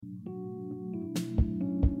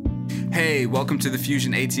Hey, welcome to the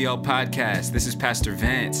Fusion ATL podcast. This is Pastor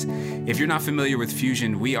Vance. If you're not familiar with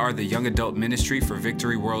Fusion, we are the young adult ministry for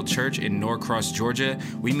Victory World Church in Norcross, Georgia.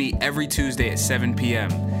 We meet every Tuesday at 7 p.m.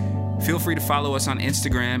 Feel free to follow us on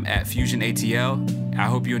Instagram at Fusion ATL. I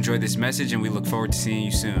hope you enjoyed this message, and we look forward to seeing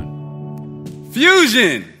you soon.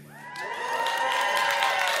 Fusion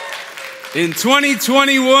in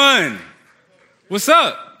 2021. What's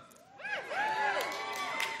up?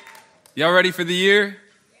 Y'all ready for the year?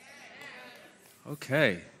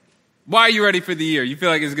 Okay. Why are you ready for the year? You feel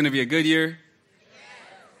like it's going to be a good year?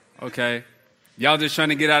 Okay. Y'all just trying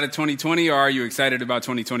to get out of 2020, or are you excited about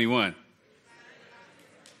 2021?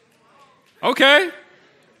 Okay.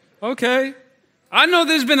 I know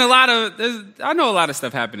there's been a lot of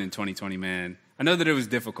stuff happened in 2020, man. I know that it was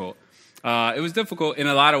difficult. It was difficult in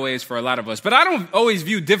a lot of ways for a lot of us, but I don't always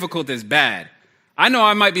view difficult as bad. I know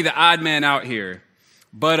I might be the odd man out here,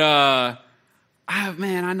 but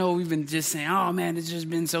I know we've been just saying, oh man, it's just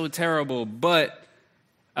been so terrible. But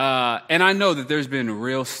and I know that there's been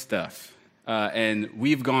real stuff, and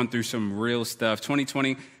we've gone through some real stuff.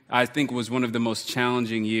 2020, I think, was one of the most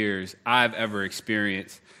challenging years I've ever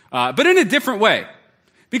experienced, but in a different way,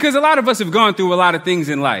 because a lot of us have gone through a lot of things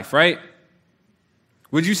in life, right?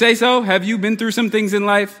 Would you say so? Have you been through some things in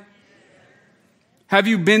life? Have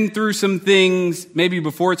you been through some things maybe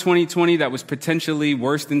before 2020 that was potentially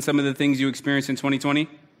worse than some of the things you experienced in 2020?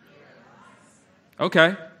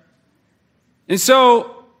 Okay. And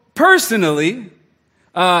so, personally,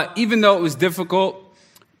 even though it was difficult,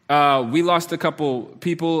 we lost a couple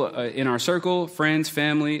people in our circle, friends,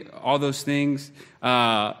 family, all those things.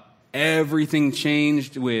 Everything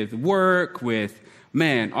changed with work, with,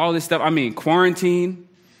 all this stuff. I mean, quarantine.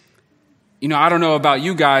 You know, I don't know about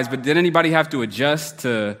you guys, but did anybody have to adjust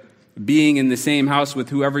to being in the same house with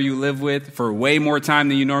whoever you live with for way more time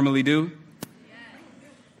than you normally do? Yes.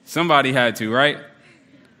 Somebody had to, right?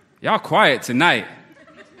 Y'all quiet tonight.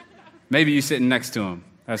 Maybe you're sitting next to them.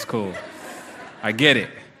 That's cool. I get it.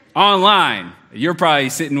 Online, you're probably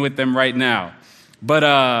sitting with them right now. But,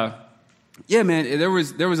 man, there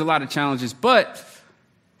was a lot of challenges. But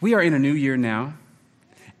we are in a new year now.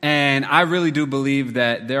 And I really do believe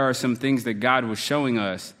that there are some things that God was showing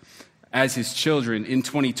us as his children in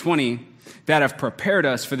 2020 that have prepared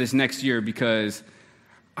us for this next year, because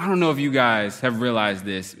I don't know if you guys have realized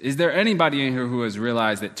this. Is there anybody in here who has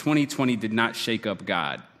realized that 2020 did not shake up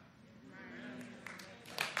God?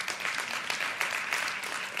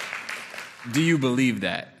 Do you believe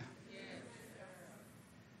that?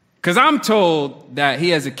 Because I'm told that he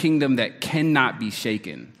has a kingdom that cannot be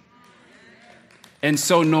shaken. And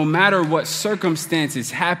so no matter what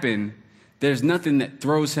circumstances happen, there's nothing that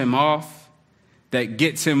throws him off, that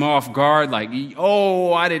gets him off guard, like,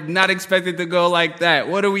 oh, I did not expect it to go like that.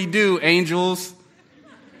 What do we do, angels?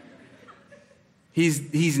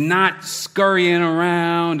 He's not scurrying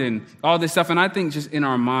around and all this stuff. And I think just in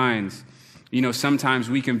our minds,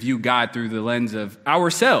 sometimes we can view God through the lens of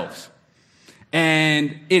ourselves.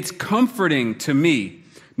 And it's comforting to me,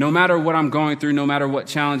 no matter what I'm going through, no matter what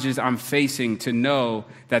challenges I'm facing, to know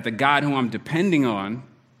that the God who I'm depending on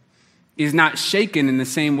is not shaken in the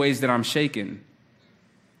same ways that I'm shaken,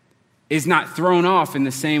 is not thrown off in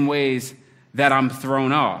the same ways that I'm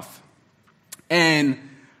thrown off. And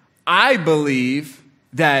I believe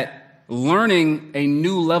that learning a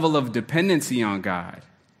new level of dependency on God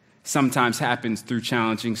sometimes happens through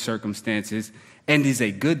challenging circumstances and is a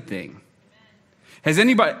good thing. Have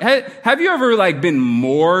you ever been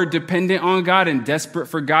more dependent on God and desperate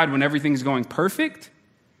for God when everything's going perfect?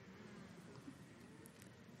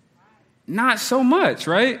 Not so much,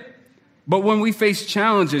 right? But when we face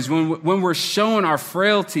challenges, when we're shown our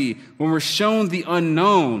frailty, when we're shown the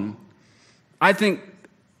unknown, I think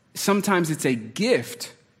sometimes it's a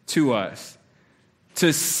gift to us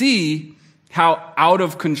to see how out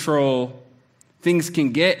of control things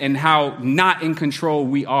can get and how not in control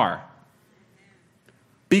we are.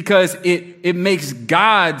 Because it makes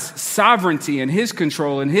God's sovereignty and his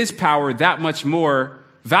control and his power that much more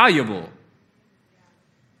valuable.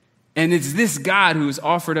 And it's this God who has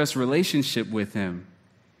offered us relationship with him.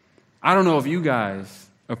 I don't know if you guys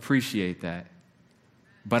appreciate that,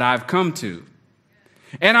 but I've come to.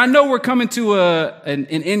 And I know we're coming to an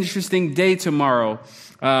interesting day tomorrow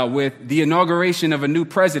with the inauguration of a new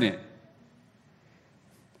president.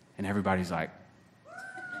 And everybody's like,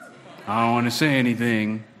 I don't want to say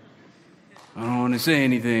anything.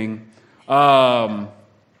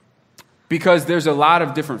 Because there's a lot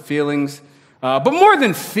of different feelings. But more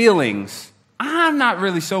than feelings, I'm not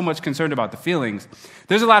really so much concerned about the feelings.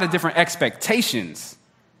 There's a lot of different expectations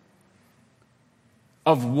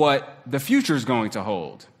of what the future is going to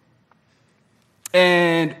hold.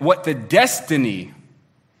 and what the destiny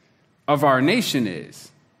of our nation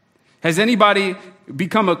is. Has anybody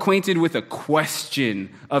become acquainted with a question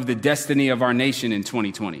of the destiny of our nation in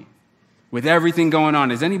 2020? With everything going on,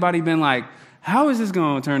 has anybody been like, how is this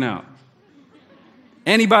going to turn out?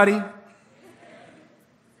 Anybody?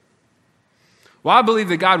 Well, I believe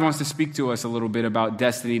that God wants to speak to us a little bit about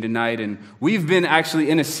destiny tonight, and we've been actually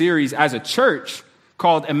in a series as a church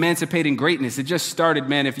called Emancipating Greatness. It just started,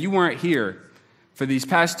 man. If you weren't here for these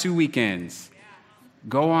past 2 weekends,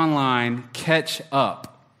 go online, catch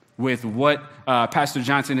up with what Pastor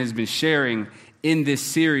Johnson has been sharing in this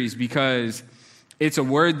series, because it's a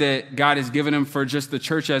word that God has given him for just the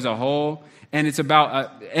church as a whole, and it's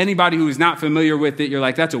about anybody who is not familiar with it, you're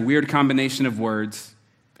like, that's a weird combination of words,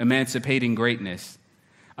 emancipating greatness.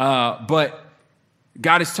 But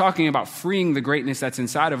God is talking about freeing the greatness that's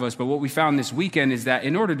inside of us, but what we found this weekend is that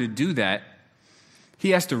in order to do that,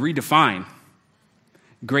 he has to redefine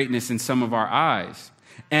greatness in some of our eyes.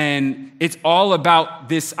 And it's all about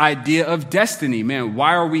this idea of destiny, man.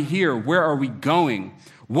 Why are we here? Where are we going?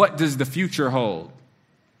 What does the future hold?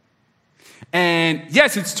 And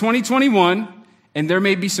yes, it's 2021, and there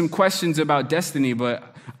may be some questions about destiny,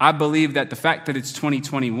 but I believe that the fact that it's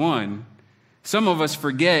 2021, some of us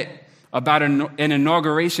forget about an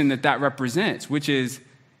inauguration that represents, which is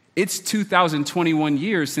it's 2021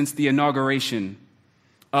 years since the inauguration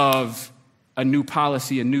of a new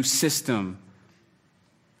policy, a new system,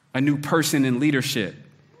 a new person in leadership.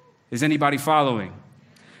 Is anybody following?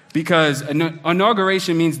 Because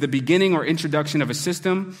inauguration means the beginning or introduction of a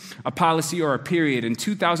system, a policy, or a period. And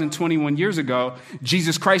 2021 years ago,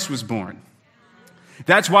 Jesus Christ was born.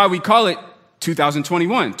 That's why we call it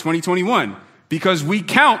 2021, because we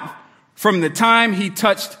count from the time he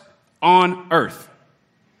touched on earth.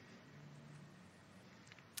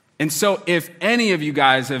 And so if any of you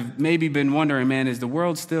guys have maybe been wondering, man, is the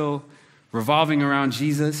world still revolving around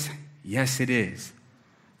Jesus? Yes, it is.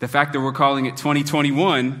 The fact that we're calling it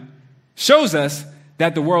 2021 shows us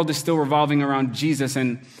that the world is still revolving around Jesus.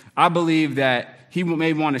 And I believe that he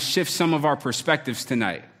may want to shift some of our perspectives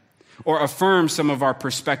tonight, or affirm some of our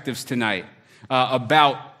perspectives tonight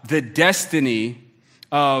about the destiny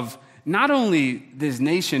of not only this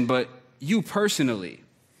nation, but you personally.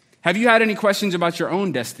 Have you had any questions about your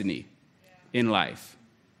own destiny in life?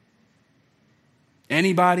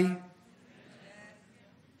 Anybody?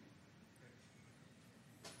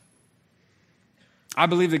 I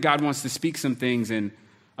believe that God wants to speak some things, and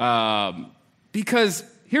because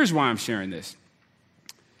here's why I'm sharing this.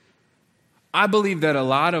 I believe that a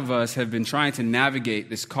lot of us have been trying to navigate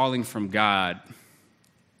this calling from God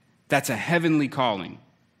that's a heavenly calling.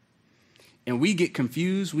 And we get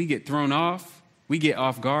confused, we get thrown off, we get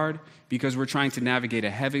off guard because we're trying to navigate a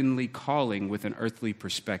heavenly calling with an earthly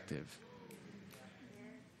perspective.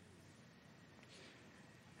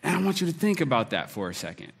 And I want you to think about that for a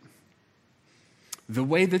second. The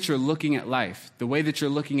way that you're looking at life, the way that you're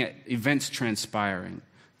looking at events transpiring,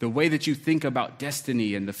 the way that you think about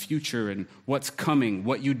destiny and the future and what's coming,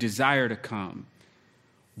 what you desire to come,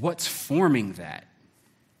 what's forming that?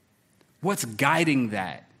 What's guiding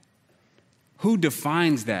that? Who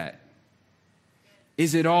defines that?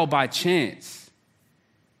 Is it all by chance?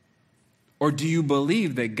 Or do you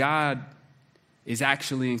believe that God is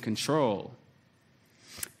actually in control?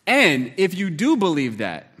 And if you do believe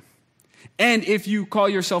that, and if you call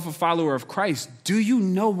yourself a follower of Christ, do you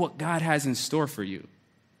know what God has in store for you?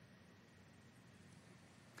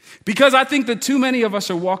 Because I think that too many of us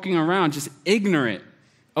are walking around just ignorant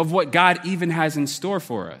of what God even has in store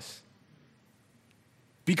for us.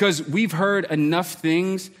 Because we've heard enough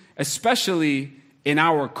things, especially in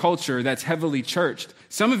our culture that's heavily churched.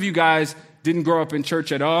 Some of you guys didn't grow up in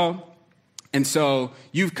church at all, and so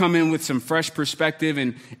you've come in with some fresh perspective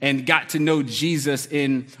and got to know Jesus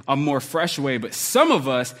in a more fresh way. But some of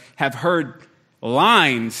us have heard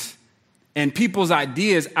lines and people's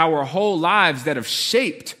ideas our whole lives that have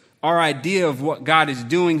shaped our idea of what God is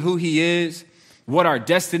doing, who he is, what our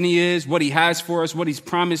destiny is, what he has for us, what he's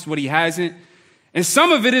promised, what he hasn't. And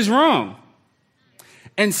some of it is wrong.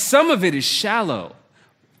 And some of it is shallow.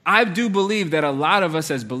 I do believe that a lot of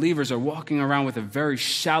us as believers are walking around with a very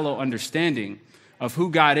shallow understanding of who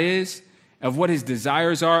God is, of what his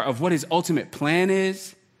desires are, of what his ultimate plan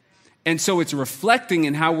is. And so it's reflecting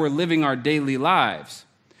in how we're living our daily lives,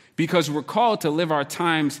 because we're called to live our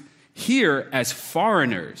times here as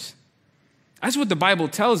foreigners. That's what the Bible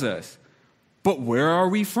tells us. But where are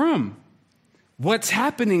we from? What's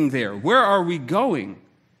happening there? Where are we going?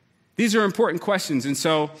 These are important questions. And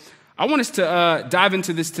so I want us to dive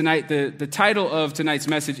into this tonight. The title of tonight's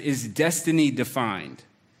message is Destiny Defined.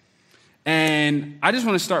 And I just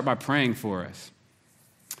want to start by praying for us.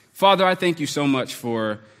 Father, I thank you so much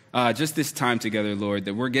for just this time together, Lord,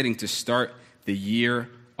 that we're getting to start the year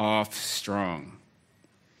off strong.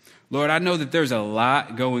 Lord, I know that there's a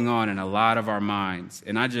lot going on in a lot of our minds,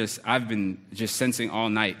 and I've been just sensing all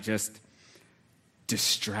night just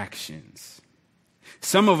distractions.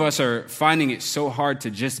 Some of us are finding it so hard to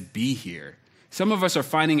just be here. Some of us are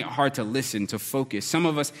finding it hard to listen, to focus. Some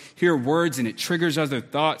of us hear words and it triggers other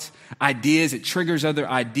thoughts, ideas, it triggers other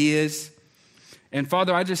ideas. And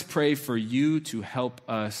Father, I just pray for you to help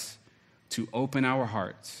us to open our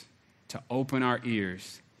hearts, to open our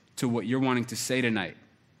ears to what you're wanting to say tonight,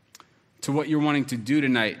 to what you're wanting to do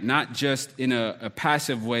tonight, not just in a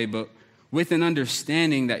passive way, but with an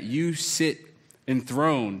understanding that you sit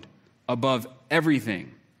enthroned above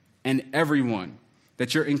everything and everyone,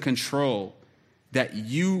 that you're in control, that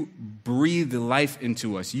you breathed life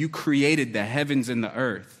into us. You created the heavens and the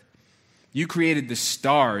earth. You created the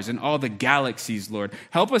stars and all the galaxies, Lord.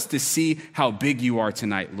 Help us to see how big you are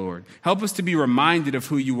tonight, Lord. Help us to be reminded of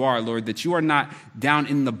who you are, Lord, that you are not down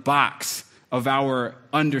in the box of our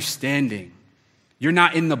understanding. You're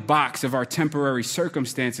not in the box of our temporary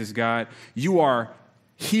circumstances, God. You are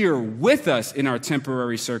here with us in our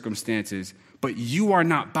temporary circumstances, but you are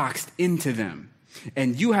not boxed into them.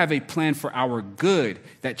 And you have a plan for our good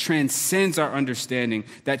that transcends our understanding,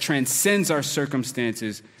 that transcends our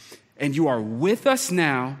circumstances. And you are with us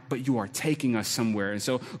now, but you are taking us somewhere. And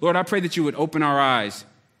so, Lord, I pray that you would open our eyes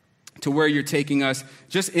to where you're taking us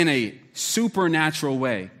just in a supernatural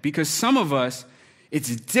way. Because some of us,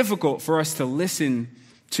 it's difficult for us to listen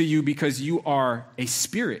to you because you are a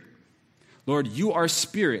spirit. Lord, you are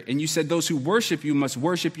spirit, and you said those who worship you must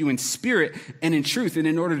worship you in spirit and in truth. And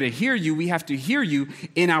in order to hear you, we have to hear you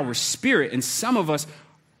in our spirit. And some of us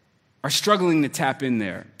are struggling to tap in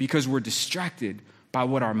there because we're distracted by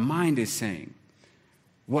what our mind is saying,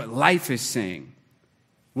 what life is saying,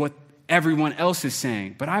 what everyone else is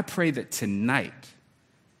saying. But I pray that tonight,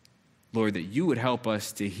 Lord, that you would help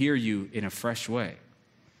us to hear you in a fresh way,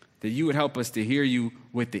 that you would help us to hear you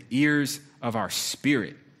with the ears of our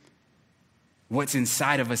spirit. What's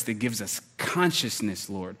inside of us that gives us consciousness,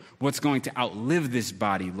 Lord. What's going to outlive this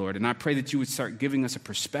body, Lord. And I pray that you would start giving us a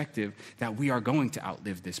perspective that we are going to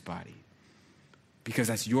outlive this body. Because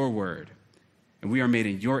that's your word. And we are made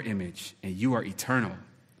in your image. And you are eternal.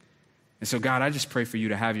 And so, God, I just pray for you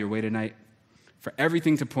to have your way tonight. For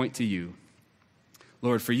everything to point to you.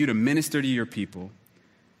 Lord, for you to minister to your people.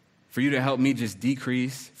 For you to help me just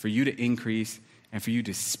decrease. For you to increase. And for you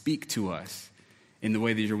to speak to us in the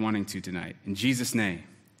way that you're wanting to tonight. In Jesus' name,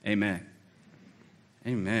 amen.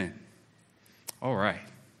 Amen. All right.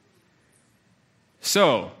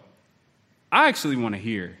 So, I actually want to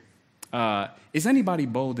hear, is anybody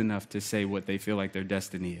bold enough to say what they feel like their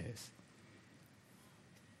destiny is?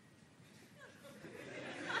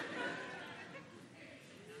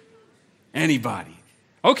 Anybody?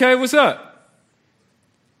 Okay, what's up?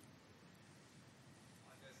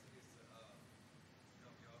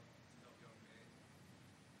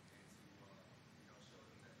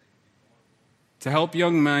 To help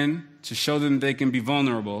young men, to show them they can be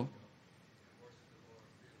vulnerable,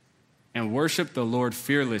 and worship the Lord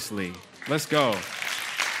fearlessly. Let's go.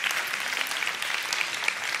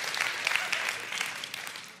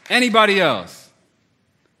 Anybody else?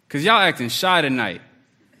 Because y'all acting shy tonight.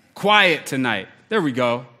 Quiet tonight. There we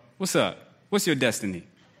go. What's up? What's your destiny?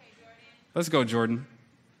 Okay, Jordan. Let's go, Jordan.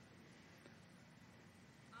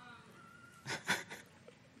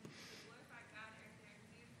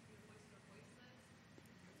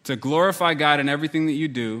 To glorify God in everything that you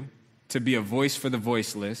do, to be a voice for the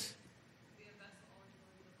voiceless,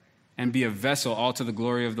 and be a vessel all to the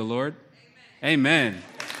glory of the Lord. Amen. Amen.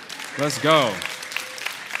 Let's go.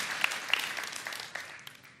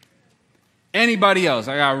 Anybody else?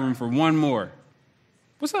 I got room for one more.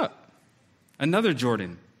 What's up? Another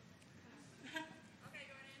Jordan. Okay,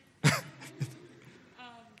 Jordan.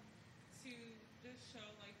 To just show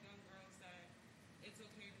like young girls that it's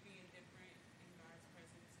okay to be indifferent in God's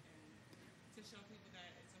presence, and to show people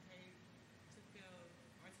that it's okay to feel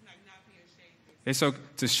or to like not be ashamed. It's so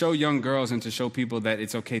to show young girls and to show people that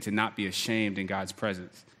it's okay to not be ashamed in God's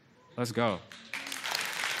presence. Let's go.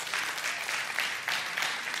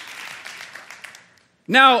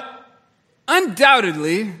 Now,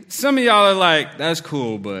 undoubtedly, some of y'all are like, that's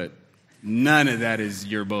cool, but none of that is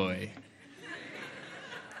your boy.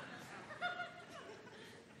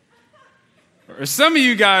 Or some of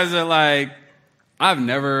you guys are like, I've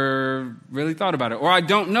never really thought about it, or I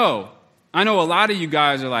don't know. I know a lot of you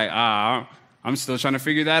guys are like, I'm still trying to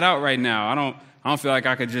figure that out right now. I don't feel like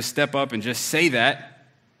I could just step up and just say that.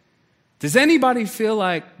 Does anybody feel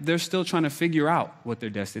like they're still trying to figure out what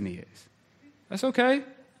their destiny is? That's okay.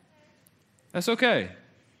 That's okay.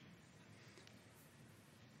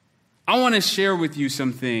 I want to share with you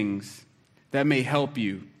some things that may help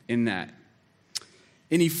you in that.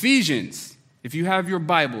 In Ephesians, if you have your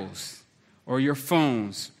Bibles or your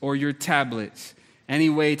phones or your tablets, any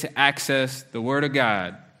way to access the Word of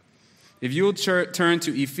God, if you'll turn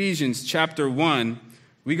to Ephesians chapter 1,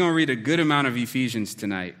 we're going to read a good amount of Ephesians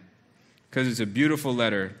tonight because it's a beautiful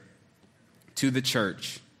letter to the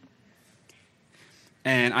church.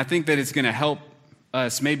 And I think that it's going to help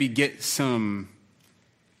us maybe get some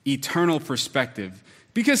eternal perspective.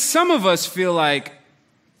 Because some of us feel like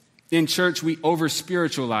in church we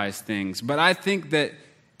over-spiritualize things. But I think that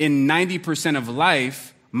in 90% of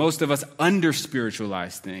life, most of us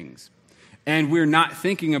under-spiritualize things. And we're not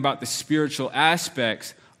thinking about the spiritual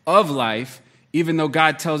aspects of life, even though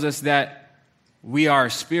God tells us that we are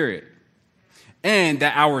a spirit. And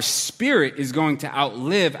that our spirit is going to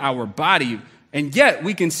outlive our body. And yet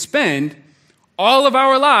we can spend all of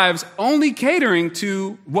our lives only catering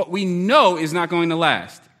to what we know is not going to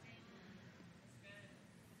last.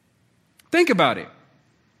 Think about it.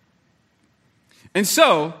 And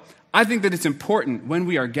so, I think that it's important when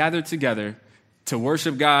we are gathered together to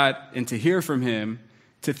worship God and to hear from Him,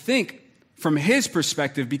 to think from His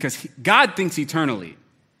perspective, because God thinks eternally.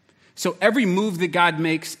 So every move that God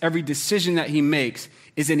makes, every decision that He makes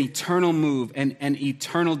is an eternal move and an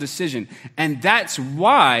eternal decision. And that's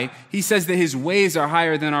why He says that His ways are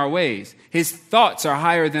higher than our ways. His thoughts are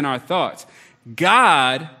higher than our thoughts.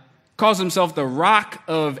 God calls Himself the Rock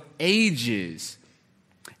of Ages.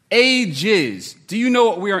 Ages. Do you know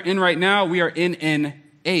what we are in right now? We are in an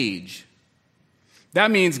age. That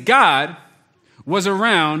means God was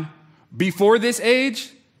around before this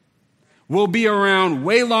age, will be around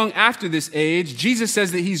way long after this age. Jesus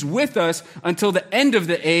says that He's with us until the end of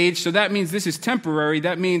the age, so that means this is temporary.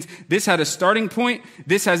 That means this had a starting point,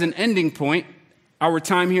 this has an ending point, our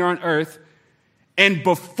time here on earth. And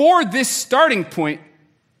before this starting point,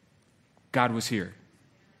 God was here.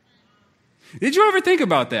 Did you ever think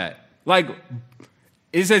about that? Like,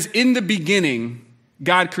 it says, in the beginning,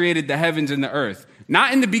 God created the heavens and the earth.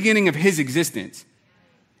 Not in the beginning of His existence.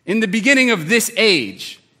 In the beginning of this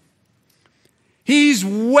age. He's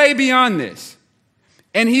way beyond this.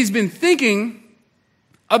 And He's been thinking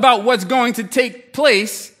about what's going to take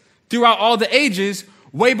place throughout all the ages,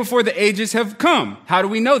 way before the ages have come. How do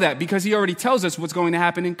we know that? Because He already tells us what's going to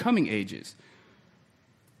happen in coming ages.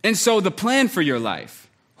 And so the plan for your life,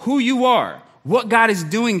 who you are, what God is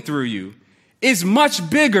doing through you, is much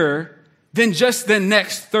bigger than just the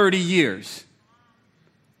next 30 years.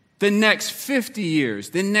 The next 50 years,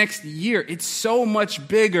 the next year. It's so much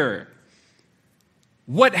bigger.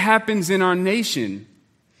 What happens in our nation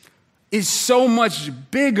is so much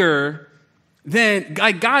bigger than,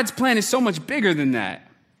 like, God's plan is so much bigger than that.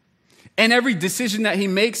 And every decision that He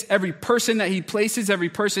makes, every person that He places, every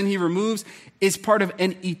person He removes is part of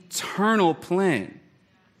an eternal plan.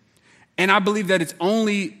 And I believe that it's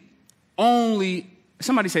only,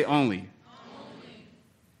 somebody say only.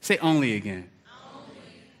 Say only again.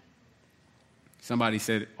 Somebody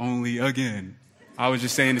said only again. I was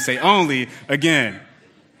just saying to say only again.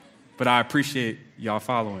 But I appreciate y'all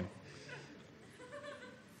following.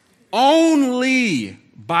 Only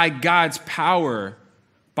by God's power,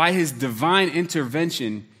 by His divine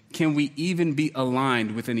intervention, can we even be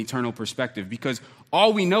aligned with an eternal perspective. Because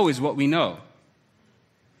all we know is what we know.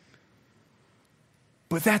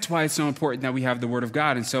 But that's why it's so important that we have the Word of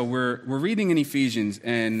God. And so we're reading in Ephesians,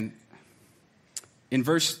 and in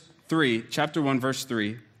verse 3, chapter 1, verse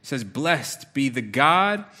 3, it says, "Blessed be the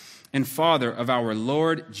God and Father of our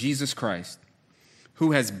Lord Jesus Christ,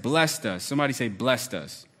 who has blessed us." Somebody say, blessed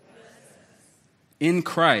us. In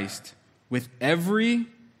Christ with every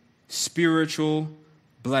spiritual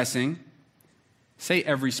blessing. Say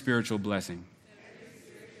every spiritual blessing.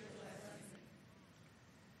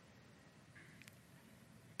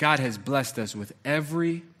 God has blessed us with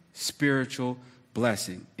every spiritual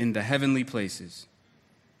blessing in the heavenly places,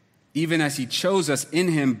 even as He chose us in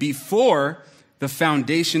Him before the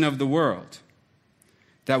foundation of the world,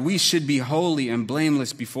 that we should be holy and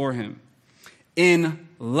blameless before Him. In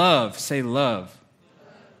love, say love.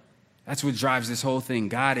 That's what drives this whole thing.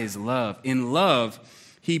 God is love. In love,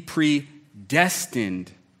 He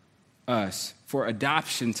predestined us for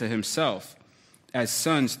adoption to Himself as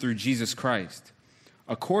sons through Jesus Christ,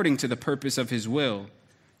 according to the purpose of His will,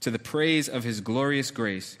 to the praise of His glorious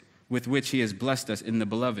grace, with which He has blessed us in the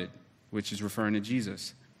Beloved, which is referring to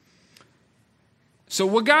Jesus. So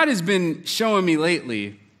what God has been showing me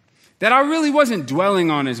lately that I really wasn't dwelling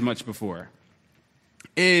on as much before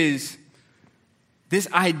is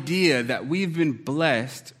this idea that we've been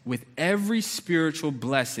blessed with every spiritual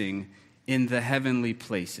blessing in the heavenly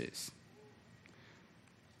places.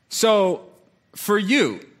 So for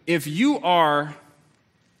you, if you are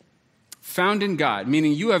found in God,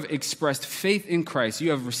 meaning you have expressed faith in Christ, you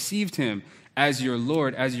have received him as your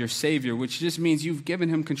Lord, as your Savior, which just means you've given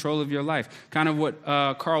him control of your life. Kind of what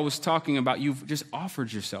Carl was talking about, you've just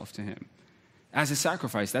offered yourself to him as a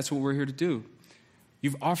sacrifice. That's what we're here to do.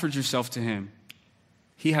 You've offered yourself to him.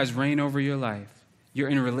 He has reign over your life. You're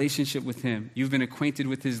in a relationship with him. You've been acquainted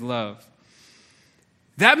with his love.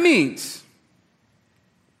 That means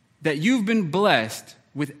that you've been blessed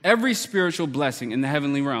with every spiritual blessing in the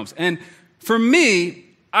heavenly realms. And for me,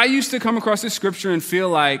 I used to come across this scripture and feel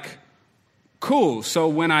like, cool, so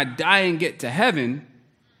when I die and get to heaven,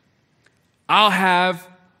 I'll have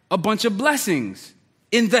a bunch of blessings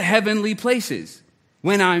in the heavenly places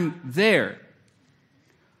when I'm there.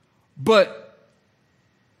 But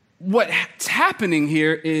what's happening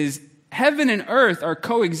here is heaven and earth are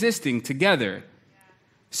coexisting together.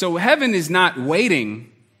 So heaven is not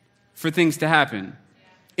waiting for things to happen.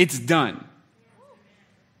 It's done.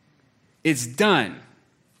 It's done.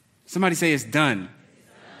 Somebody say it's done.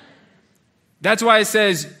 That's why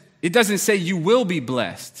it doesn't say you will be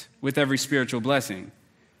blessed with every spiritual blessing,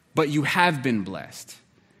 but you have been blessed.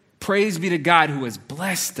 Praise be to God who has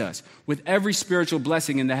blessed us with every spiritual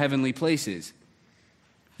blessing in the heavenly places.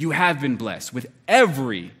 You have been blessed with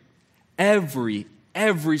every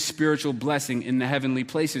spiritual blessing in the heavenly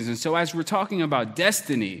places. And so as we're talking about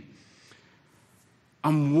destiny,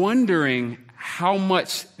 I'm wondering how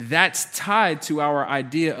much that's tied to our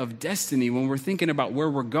idea of destiny when we're thinking about where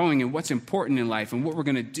we're going and what's important in life and what we're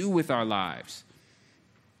going to do with our lives.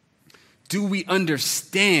 Do we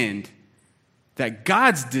understand that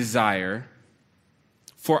God's desire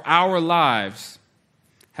for our lives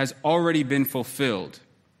has already been fulfilled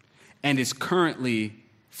and is currently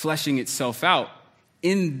fleshing itself out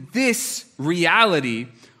in this reality?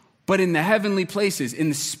 But in the heavenly places, in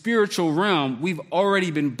the spiritual realm, we've already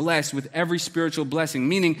been blessed with every spiritual blessing,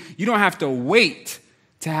 meaning you don't have to wait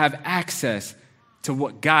to have access to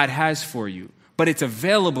what God has for you, but it's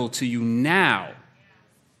available to you now.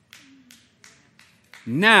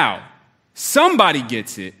 Now, somebody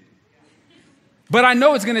gets it, but I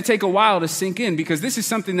know it's going to take a while to sink in because this is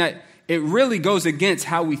something that it really goes against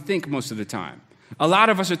how we think most of the time. A lot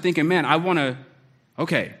of us are thinking, man, I'm going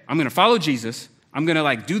to follow Jesus. I'm going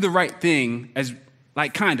to do the right thing and,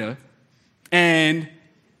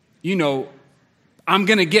 I'm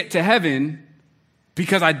going to get to heaven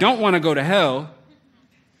because I don't want to go to hell.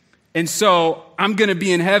 And so I'm going to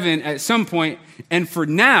be in heaven at some point. And for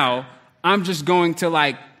now, I'm just going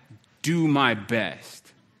to do my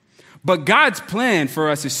best. But God's plan for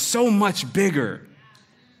us is so much bigger,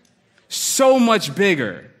 so much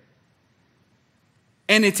bigger.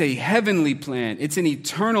 And it's a heavenly plan. It's an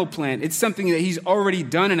eternal plan. It's something that he's already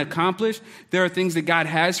done and accomplished. There are things that God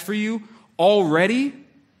has for you already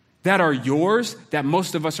that are yours that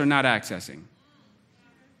most of us are not accessing.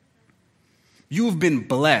 You've been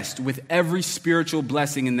blessed with every spiritual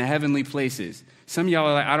blessing in the heavenly places. Some of y'all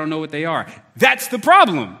are like, I don't know what they are. That's the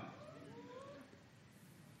problem.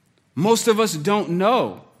 Most of us don't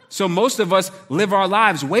know. So most of us live our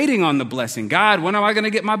lives waiting on the blessing. God, when am I going to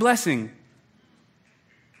get my blessing?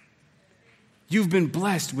 You've been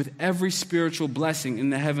blessed with every spiritual blessing in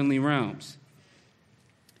the heavenly realms.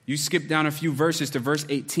 You skip down a few verses to verse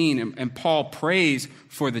 18, and Paul prays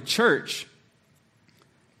for the church.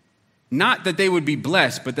 Not that they would be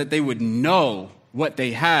blessed, but that they would know what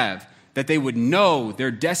they have, that they would know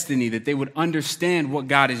their destiny, that they would understand what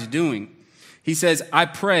God is doing. He says, I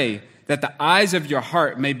pray that the eyes of your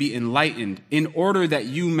heart may be enlightened in order that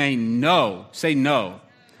you may know. Say no.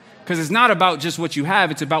 Because it's not about just what you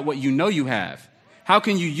have, it's about what you know you have. How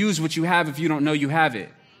can you use what you have if you don't know you have it?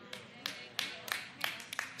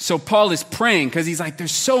 So Paul is praying because he's like,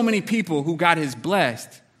 there's so many people who God has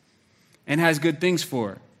blessed and has good things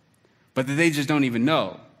for, but that they just don't even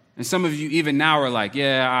know. And some of you even now are like,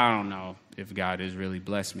 yeah, I don't know if God has really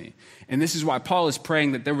blessed me. And this is why Paul is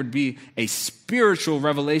praying that there would be a spiritual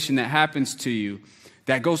revelation that happens to you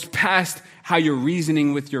that goes past how you're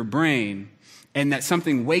reasoning with your brain, and that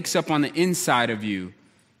something wakes up on the inside of you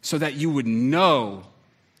so that you would know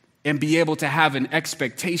and be able to have an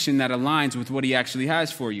expectation that aligns with what he actually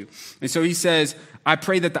has for you. And so he says, I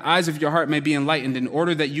pray that the eyes of your heart may be enlightened in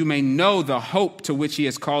order that you may know the hope to which he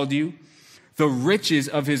has called you, the riches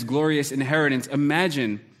of his glorious inheritance.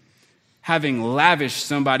 Imagine having lavished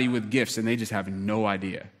somebody with gifts and they just have no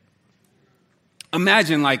idea.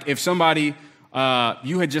 Imagine like if somebody,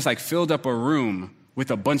 you had just like filled up a room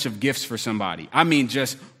with a bunch of gifts for somebody. I mean,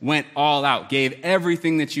 just went all out, gave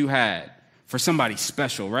everything that you had for somebody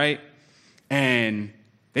special, right? And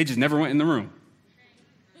they just never went in the room.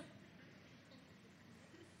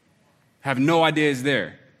 Have no idea it's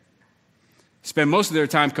there. Spend most of their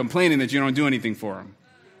time complaining that you don't do anything for them.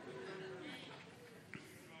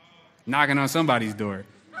 Knocking on somebody's door.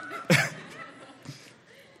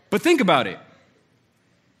 But think about it.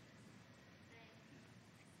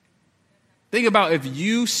 Think about if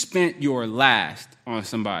you spent your last on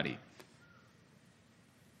somebody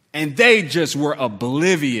and they just were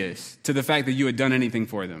oblivious to the fact that you had done anything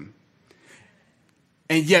for them.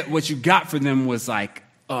 And yet what you got for them was like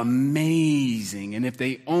amazing. And if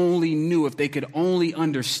they only knew, if they could only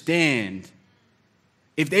understand,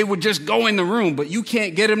 if they would just go in the room, but you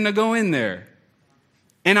can't get them to go in there.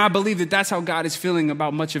 And I believe that that's how God is feeling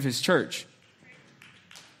about much of his church.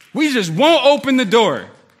 We just won't open the door.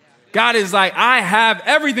 God is like, I have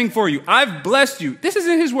everything for you. I've blessed you. This is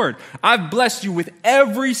in his word. I've blessed you with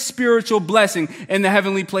every spiritual blessing in the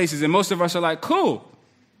heavenly places. And most of us are like, cool.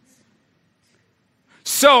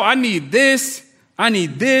 So I need this. I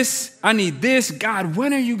need this. I need this. God,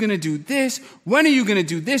 when are you going to do this? When are you going to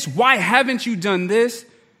do this? Why haven't you done this?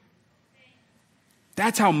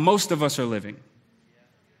 That's how most of us are living.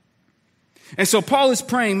 And so Paul is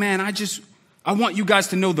praying, man, I want you guys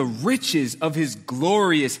to know the riches of his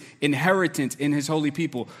glorious inheritance in his holy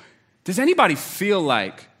people. Does anybody feel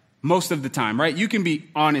like most of the time, right? You can be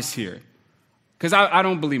honest here. Because I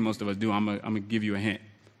don't believe most of us do. I'm going to give you a hint.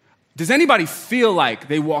 Does anybody feel like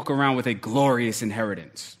they walk around with a glorious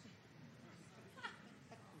inheritance?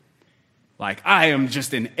 Like, I am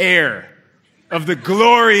just an heir of the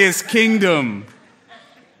glorious kingdom.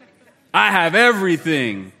 I have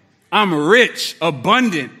everything. I'm rich,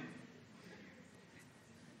 abundant.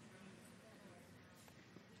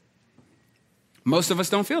 Most of us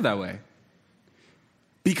don't feel that way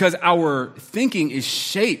because our thinking is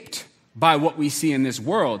shaped by what we see in this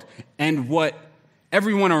world and what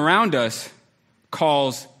everyone around us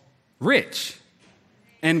calls rich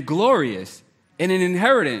and glorious and an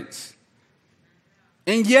inheritance.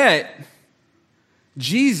 And yet,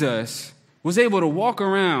 Jesus was able to walk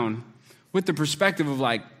around with the perspective of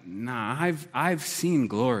like, nah, I've seen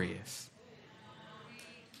glorious.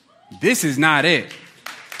 This is not it.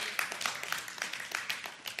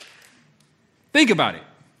 Think about it.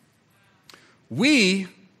 We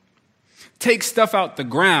take stuff out the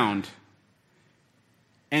ground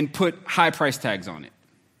and put high price tags on it.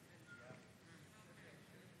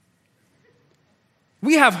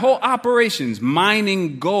 We have whole operations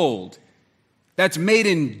mining gold that's made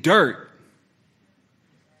in dirt.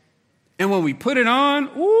 And when we put it on,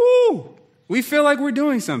 ooh, we feel like we're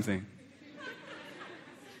doing something.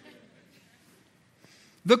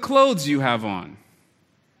 The clothes you have on,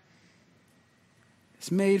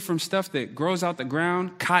 it's made from stuff that grows out the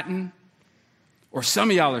ground, cotton, or some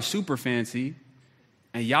of y'all are super fancy,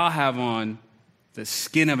 and y'all have on the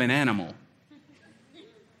skin of an animal.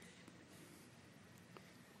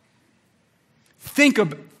 Think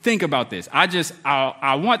about this.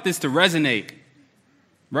 I want this to resonate,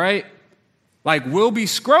 right? Like we'll be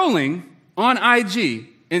scrolling on IG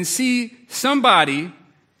and see somebody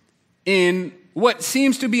in what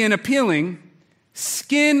seems to be an appealing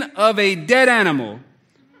skin of a dead animal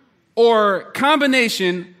or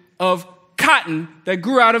combination of cotton that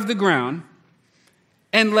grew out of the ground,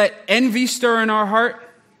 and let envy stir in our heart,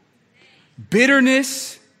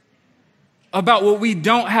 bitterness about what we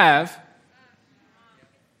don't have,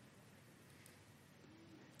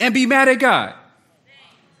 and be mad at God.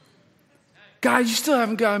 God, you still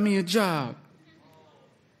haven't got me a job.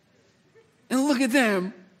 And look at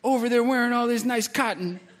them over there wearing all this nice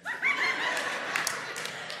cotton.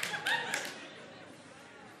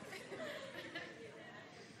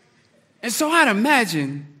 And so I'd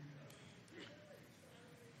imagine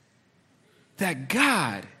that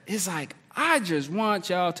God is like, I just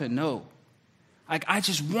want y'all to know. Like, I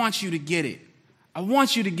just want you to get it. I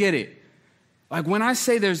want you to get it. Like, when I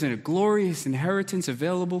say there's a glorious inheritance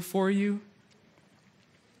available for you,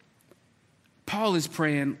 Paul is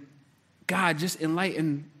praying, God, just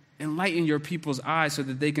enlighten your people's eyes so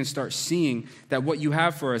that they can start seeing that what you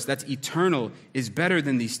have for us that's eternal is better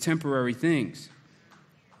than these temporary things.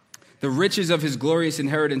 The riches of his glorious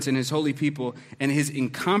inheritance in his holy people and his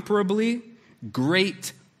incomparably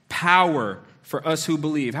great power for us who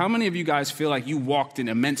believe. How many of you guys feel like you walked in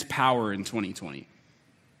immense power in 2020?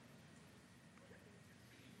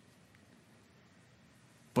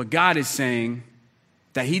 But God is saying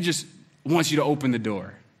that he just wants you to open the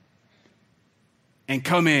door. and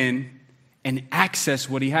come in and access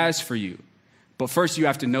what he has for you. But first you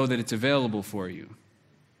have to know that it's available for you.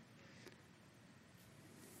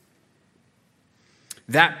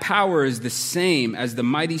 That power is the same as the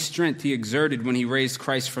mighty strength he exerted when he raised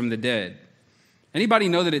Christ from the dead. Anybody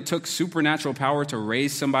know that it took supernatural power to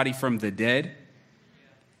raise somebody from the dead?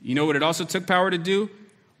 You know what it also took power to do?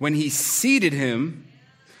 When he seated him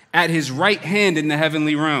at his right hand in the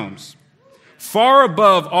heavenly realms, far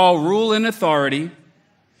above all rule and authority,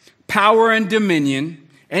 power and dominion,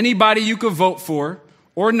 anybody you could vote for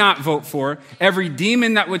or not vote for, every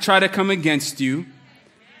demon that would try to come against you,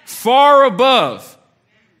 far above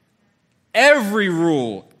every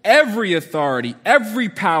rule, every authority, every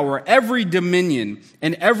power, every dominion,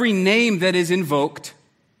 and every name that is invoked.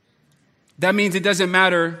 That means it doesn't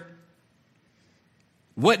matter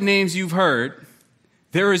what names you've heard.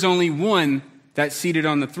 There is only one that's seated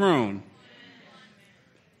on the throne.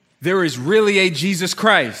 There is really a Jesus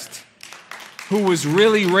Christ who was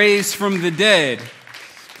really raised from the dead,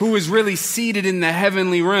 who was really seated in the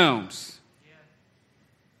heavenly realms.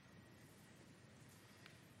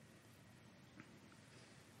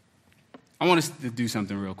 I want us to do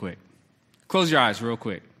something real quick. Close your eyes real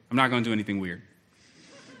quick. I'm not going to do anything weird.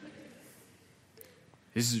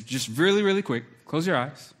 This is just really, really quick. Close your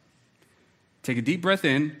eyes. Take a deep breath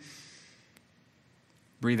in.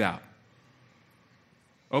 Breathe out.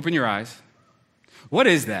 Open your eyes. What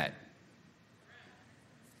is that?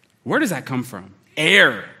 Where does that come from?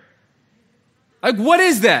 Air. Like, what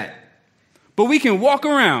is that? But we can walk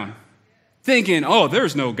around thinking, oh,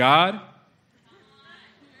 there's no God.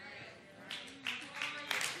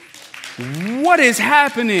 What is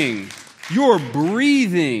happening? You're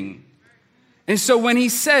breathing. And so when he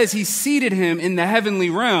says he seated him in the heavenly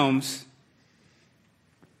realms,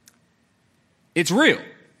 it's real.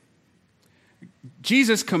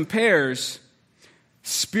 Jesus compares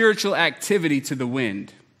spiritual activity to the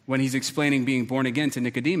wind when he's explaining being born again to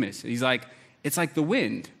Nicodemus. He's like, it's like the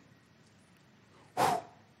wind.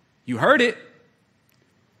 You heard it.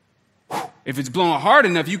 If it's blowing hard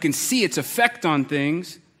enough, you can see its effect on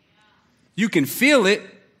things. You can feel it.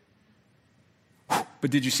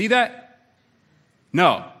 But did you see that?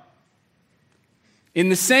 No. In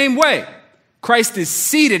the same way, Christ is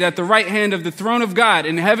seated at the right hand of the throne of God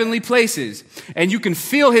in heavenly places, and you can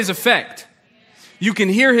feel his effect. You can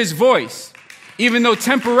hear his voice, even though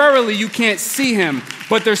temporarily you can't see him,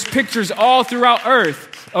 but there's pictures all throughout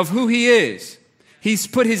earth of who he is. He's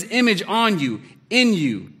put his image on you, in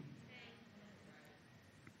you.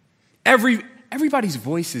 Everybody's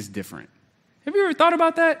voice is different. Have you ever thought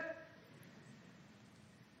about that?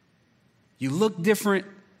 You look different.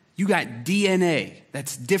 You got DNA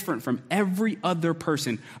that's different from every other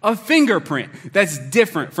person. A fingerprint that's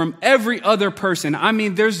different from every other person. I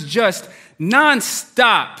mean, there's just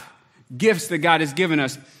nonstop gifts that God has given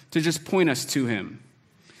us to just point us to him.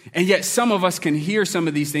 And yet some of us can hear some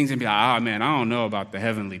of these things and be like, man, I don't know about the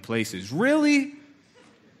heavenly places. Really?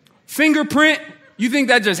 Fingerprint? You think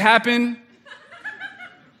that just happened?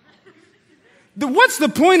 What's the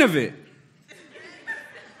point of it?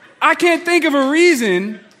 I can't think of a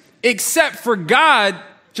reason except for God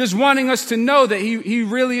just wanting us to know that he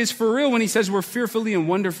really is for real when he says we're fearfully and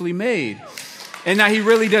wonderfully made, and that he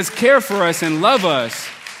really does care for us and love us,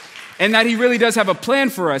 and that he really does have a plan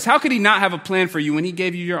for us. How could he not have a plan for you when he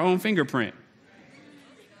gave you your own fingerprint?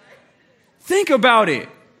 Think about it.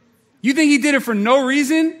 You think he did it for no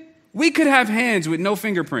reason? We could have hands with no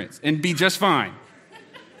fingerprints and be just fine.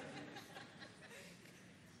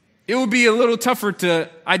 It would be a little tougher to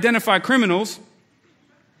identify criminals.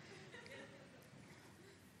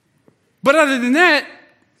 But other than that,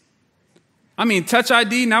 I mean, Touch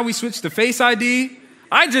ID, now we switch to Face ID.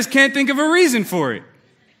 I just can't think of a reason for it.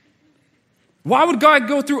 Why would God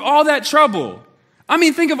go through all that trouble? I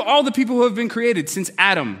mean, think of all the people who have been created since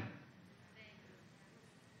Adam.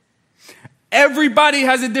 Everybody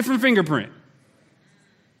has a different fingerprint.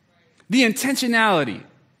 The intentionality.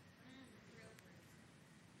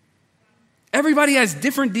 Everybody has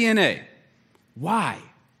different DNA. Why?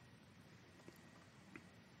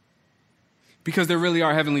 Because there really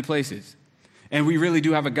are heavenly places. And we really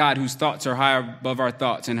do have a God whose thoughts are high above our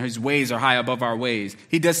thoughts and his ways are high above our ways.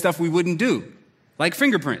 He does stuff we wouldn't do, like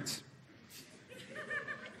fingerprints.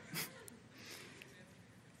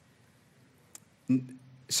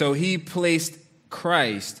 So he placed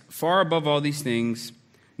Christ far above all these things,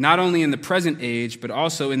 not only in the present age, but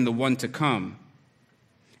also in the one to come.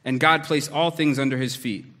 And God placed all things under his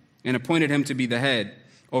feet and appointed him to be the head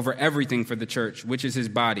over everything for the church, which is his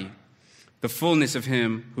body, the fullness of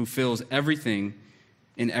him who fills everything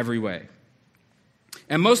in every way.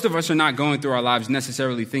 And most of us are not going through our lives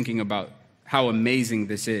necessarily thinking about how amazing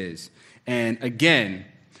this is. And again,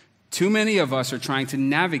 too many of us are trying to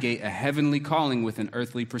navigate a heavenly calling with an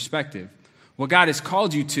earthly perspective. What God has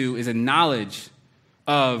called you to is a knowledge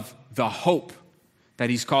of the hope that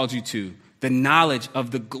he's called you to, the knowledge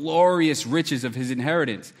of the glorious riches of his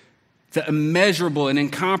inheritance, the immeasurable and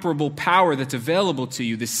incomparable power that's available to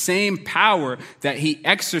you, the same power that he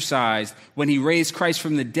exercised when he raised Christ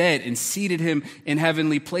from the dead and seated him in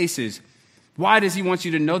heavenly places. Why does he want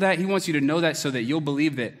you to know that? He wants you to know that so that you'll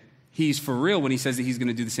believe that he's for real when he says that he's going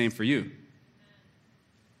to do the same for you.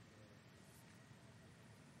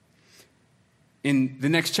 In the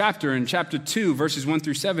next chapter, in chapter 2, verses 1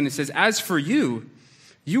 through 7, it says, "As for you,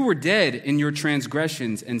 you were dead in your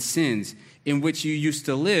transgressions and sins, in which you used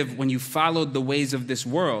to live when you followed the ways of this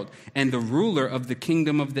world and the ruler of the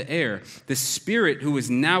kingdom of the air, the spirit who is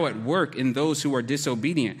now at work in those who are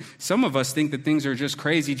disobedient." Some of us think that things are just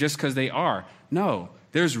crazy just because they are. No,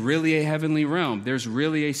 there's really a heavenly realm. There's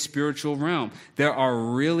really a spiritual realm. There are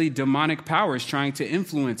really demonic powers trying to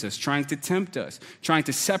influence us, trying to tempt us, trying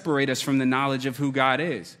to separate us from the knowledge of who God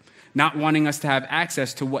is, not wanting us to have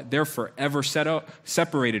access to what they're forever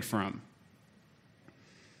separated from.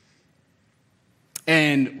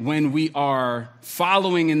 And when we are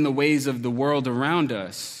following in the ways of the world around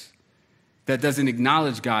us that doesn't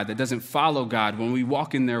acknowledge God, that doesn't follow God, when we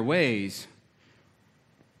walk in their ways,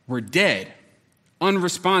 we're dead,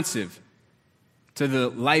 unresponsive to the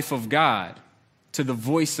life of God, to the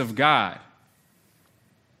voice of God.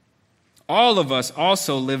 All of us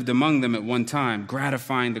also lived among them at one time,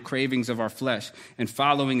 gratifying the cravings of our flesh and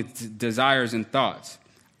following its desires and thoughts.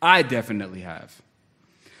 I definitely have.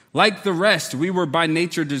 Like the rest, we were by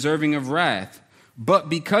nature deserving of wrath, but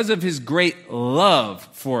because of his great love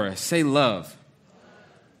for us, say love,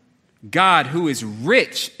 God, who is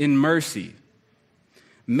rich in mercy,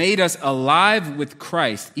 made us alive with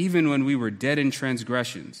Christ even when we were dead in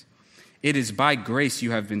transgressions. It is by grace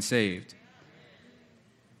you have been saved.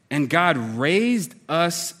 And God raised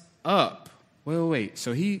us up. Wait.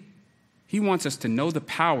 So he wants us to know the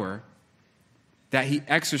power that he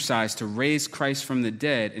exercised to raise Christ from the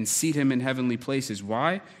dead and seat him in heavenly places.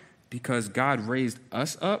 Why? Because God raised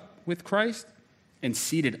us up with Christ and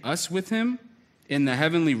seated us with him in the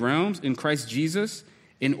heavenly realms in Christ Jesus,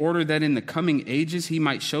 in order that in the coming ages he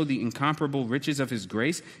might show the incomparable riches of his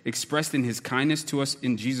grace expressed in his kindness to us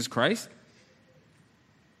in Jesus Christ.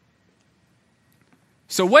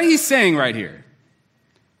 So what he's saying right here,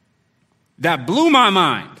 that blew my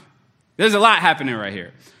mind. There's a lot happening right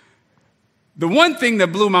here. The one thing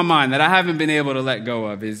that blew my mind that I haven't been able to let go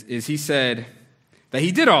of is he said that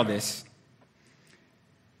he did all this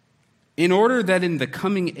in order that in the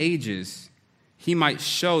coming ages he might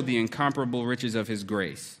show the incomparable riches of his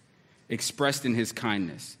grace expressed in his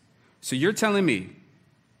kindness. So you're telling me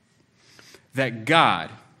that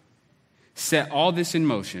God set all this in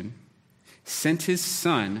motion, sent his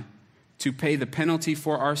son to pay the penalty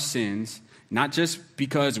for our sins, not just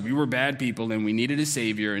because we were bad people and we needed a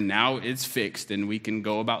savior and now it's fixed and we can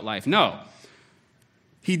go about life. No.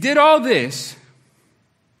 He did all this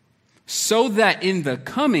so that in the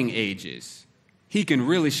coming ages, he can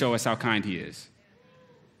really show us how kind he is.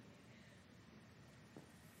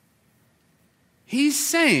 He's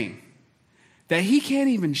saying that he can't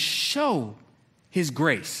even show his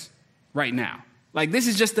grace right now. Like, this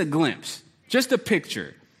is just a glimpse, just a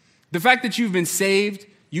picture. The fact that you've been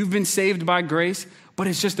saved by grace, but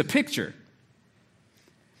it's just a picture.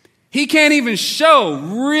 He can't even show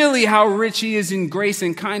really how rich he is in grace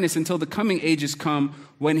and kindness until the coming ages come,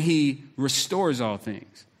 when he restores all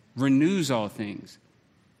things, renews all things,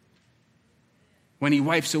 when he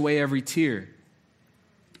wipes away every tear,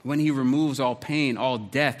 when he removes all pain, all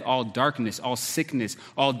death, all darkness, all sickness,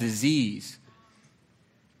 all disease.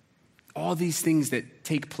 All these things that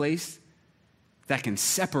take place that can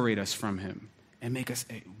separate us from him and make us,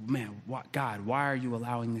 hey, man, God, why are you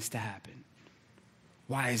allowing this to happen?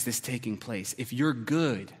 Why is this taking place? If you're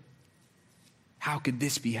good, how could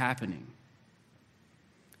this be happening?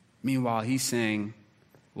 Meanwhile, he's saying,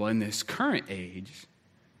 well, in this current age,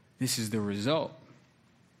 this is the result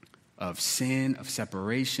of sin, of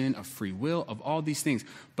separation, of free will, of all these things.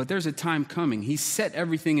 But there's a time coming. He set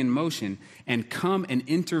everything in motion and come and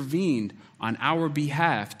intervened on our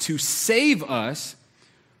behalf to save us,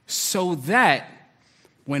 so that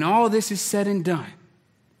when all this is said and done,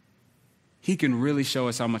 he can really show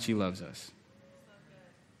us how much he loves us.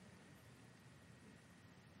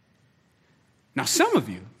 Now, some of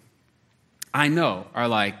you, I know, are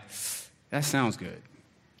like, that sounds good.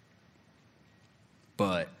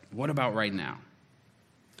 But what about right now?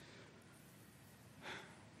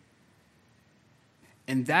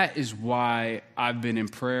 And that is why I've been in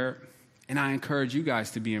prayer, and I encourage you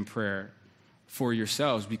guys to be in prayer for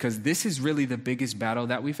yourselves, because this is really the biggest battle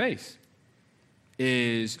that we face.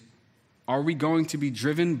 Are we going to be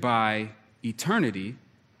driven by eternity,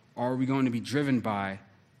 or are we going to be driven by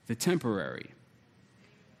the temporary?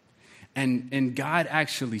 And God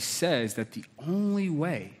actually says that the only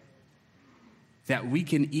way that we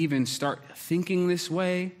can even start thinking this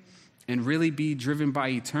way and really be driven by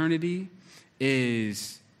eternity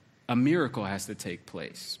is a miracle has to take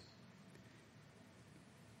place.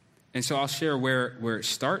 And so I'll share where it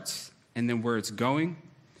starts and then where it's going.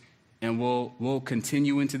 And we'll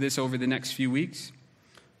continue into this over the next few weeks.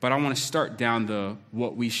 But I want to start down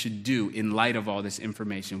what we should do in light of all this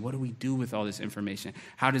information. What do we do with all this information?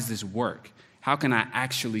 How does this work? How can I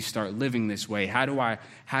actually start living this way? How do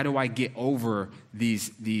I get over the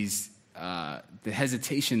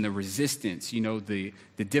hesitation, the resistance, the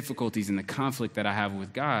difficulties and the conflict that I have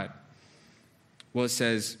with God? Well, it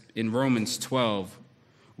says in Romans 12,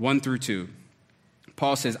 1-2,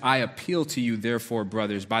 Paul says, I appeal to you, therefore,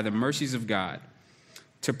 brothers, by the mercies of God,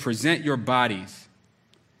 to present your bodies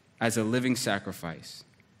as a living sacrifice,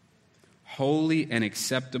 holy and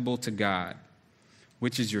acceptable to God,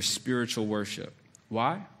 which is your spiritual worship.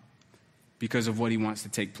 Why? Because of what he wants to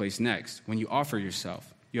take place next. When you offer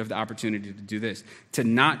yourself, you have the opportunity to do this, to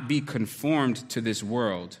not be conformed to this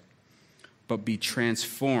world, but be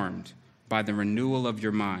transformed by the renewal of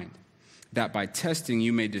your mind, that by testing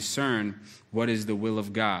you may discern what is the will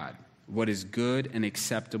of God, what is good and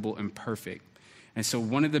acceptable and perfect. And so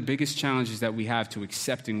one of the biggest challenges that we have to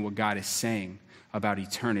accepting what God is saying about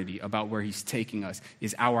eternity, about where he's taking us,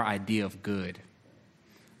 is our idea of good,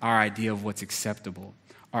 our idea of what's acceptable,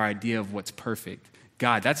 our idea of what's perfect.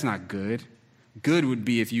 God, that's not good. Good would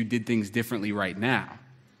be if you did things differently right now.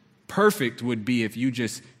 Perfect would be if you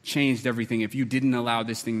just changed everything, if you didn't allow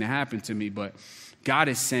this thing to happen to me. But God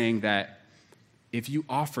is saying that if you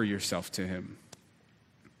offer yourself to him,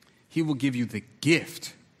 he will give you the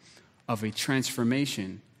gift of a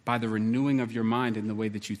transformation by the renewing of your mind in the way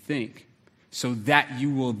that you think, so that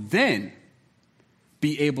you will then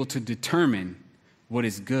be able to determine what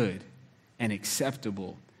is good and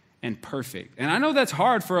acceptable and perfect. And I know that's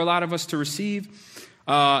hard for a lot of us to receive.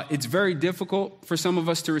 It's very difficult for some of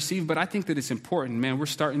us to receive, but I think that it's important. Man, we're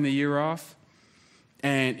starting the year off,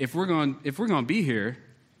 and if we're going to be here,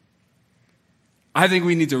 I think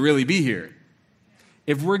we need to really be here.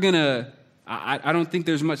 If we're going to, I don't think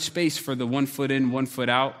there's much space for the 1 foot in, 1 foot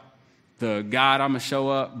out. The God, I'm going to show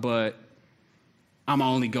up, but I'm going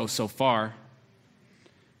to only go so far.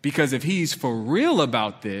 Because if he's for real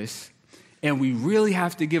about this, and we really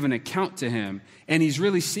have to give an account to him, and he's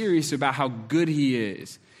really serious about how good he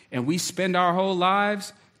is, and we spend our whole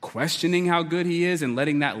lives questioning how good he is and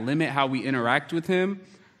letting that limit how we interact with him,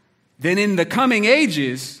 then in the coming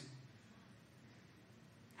ages,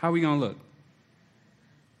 how are we going to look?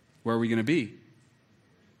 Where are we going to be?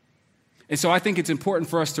 And so I think it's important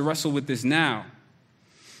for us to wrestle with this now.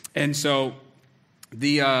 And so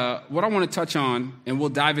what I want to touch on, and we'll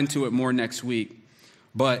dive into it more next week,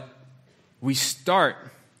 but we start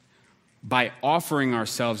by offering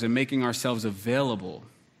ourselves and making ourselves available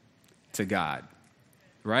to God,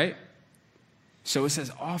 right? So it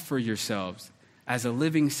says, offer yourselves as a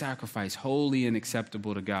living sacrifice, holy and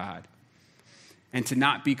acceptable to God, and to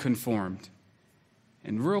not be conformed.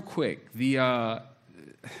 And real quick, there's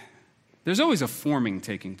always a forming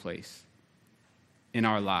taking place in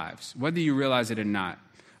our lives, whether you realize it or not.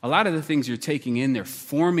 A lot of the things you're taking in, they're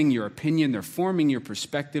forming your opinion, they're forming your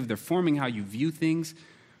perspective, they're forming how you view things,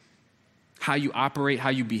 how you operate, how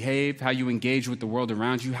you behave, how you engage with the world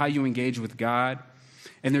around you, how you engage with God.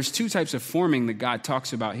 And there's two types of forming that God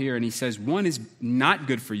talks about here, and he says one is not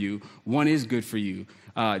good for you, one is good for you.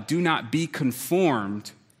 Do not be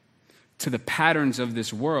conformed to the patterns of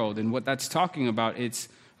this world. And what that's talking about, it's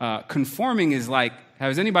conforming is like,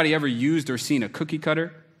 has anybody ever used or seen a cookie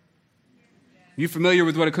cutter? You familiar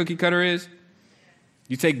with what a cookie cutter is?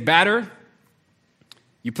 You take batter,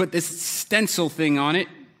 you put this stencil thing on it,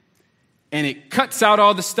 and it cuts out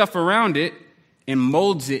all the stuff around it and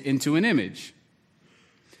molds it into an image.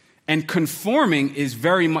 And conforming is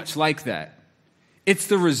very much like that. It's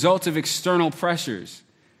the result of external pressures.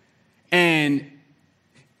 And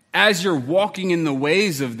as you're walking in the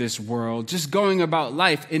ways of this world, just going about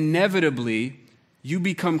life, inevitably, you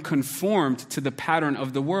become conformed to the pattern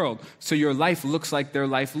of the world. So your life looks like their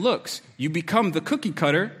life looks. You become the cookie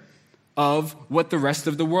cutter of what the rest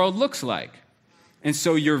of the world looks like. And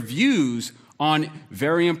so your views on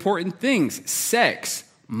very important things, sex,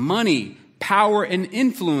 money, power, and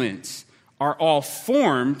influence, are all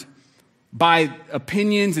formed by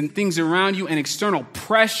opinions and things around you and external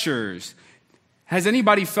pressures. Has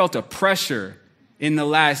anybody felt a pressure in the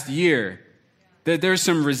last year? That there's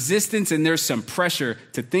some resistance and there's some pressure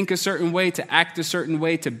to think a certain way, to act a certain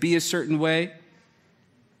way, to be a certain way.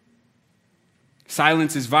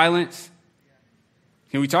 Silence is violence.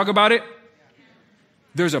 Can we talk about it?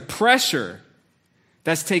 There's a pressure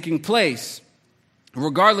that's taking place.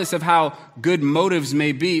 Regardless of how good motives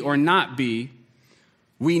may be or not be,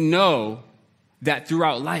 we know that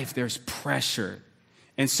throughout life there's pressure.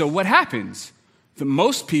 And so what happens? The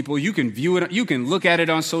most people, you can view it, you can look at it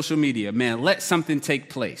on social media. Man, let something take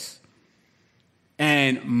place.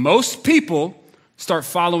 And most people start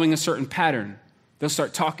following a certain pattern. They'll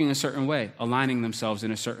start talking a certain way, aligning themselves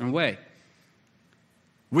in a certain way.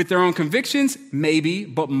 With their own convictions, maybe,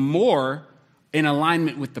 but more in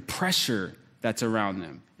alignment with the pressure that's around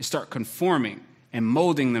them. They start conforming and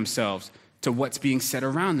molding themselves to what's being said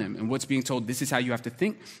around them and what's being told. This is how you have to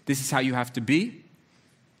think. This is how you have to be.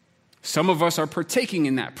 Some of us are partaking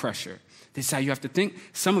in that pressure. This is how you have to think.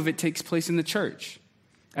 Some of it takes place in the church.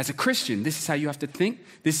 As a Christian, this is how you have to think.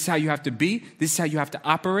 This is how you have to be. This is how you have to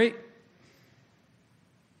operate.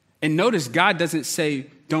 And notice God doesn't say,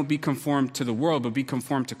 don't be conformed to the world, but be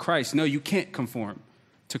conformed to Christ. No, you can't conform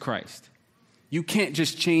to Christ. You can't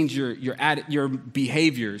just change your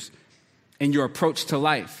behaviors and your approach to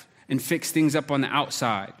life and fix things up on the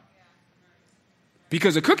outside.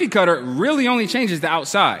 Because a cookie cutter really only changes the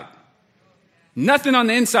outside. Nothing on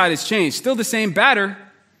the inside has changed. Still the same batter.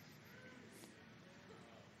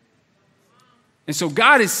 And so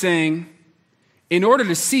God is saying, in order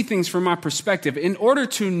to see things from my perspective, in order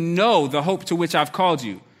to know the hope to which I've called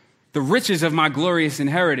you, the riches of my glorious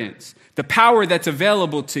inheritance, the power that's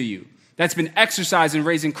available to you, that's been exercised in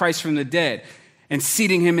raising Christ from the dead and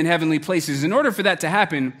seating him in heavenly places. In order for that to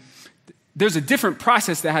happen, there's a different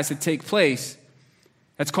process that has to take place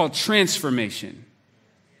that's called transformation.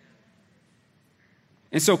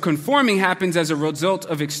 And so conforming happens as a result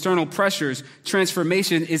of external pressures.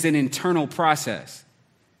 Transformation is an internal process.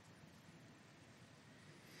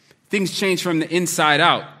 Things change from the inside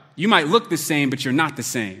out. You might look the same, but you're not the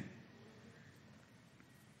same.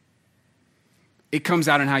 It comes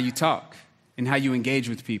out in how you talk, in how you engage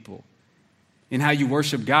with people, in how you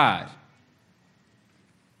worship God.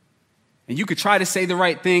 And you could try to say the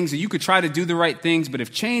right things, and you could try to do the right things, but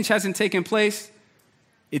if change hasn't taken place,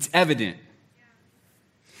 it's evident.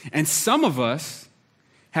 And some of us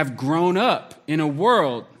have grown up in a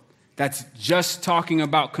world that's just talking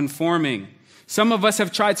about conforming. Some of us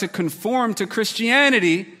have tried to conform to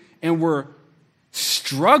Christianity, and we're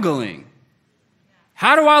struggling.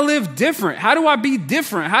 How do I live different? How do I be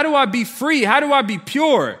different? How do I be free? How do I be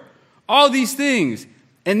pure? All these things.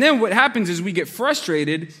 And then what happens is we get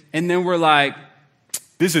frustrated, and then we're like,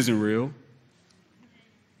 this isn't real.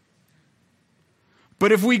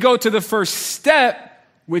 But if we go to the first step,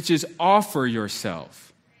 which is offer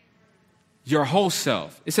yourself, your whole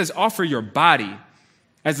self. It says offer your body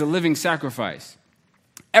as a living sacrifice.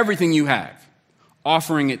 Everything you have,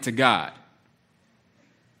 offering it to God.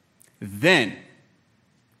 Then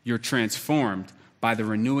you're transformed by the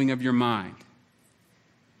renewing of your mind.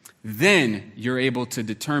 Then you're able to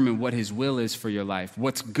determine what his will is for your life,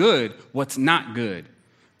 what's good, what's not good.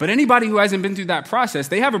 But anybody who hasn't been through that process,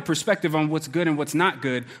 they have a perspective on what's good and what's not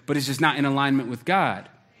good, but it's just not in alignment with God.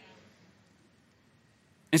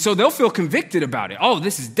 And so they'll feel convicted about it. Oh,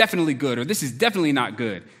 this is definitely good, or this is definitely not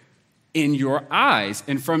good. In your eyes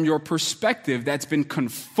and from your perspective that's been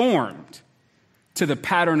conformed to the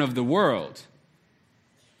pattern of the world.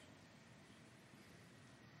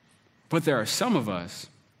 But there are some of us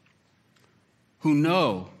who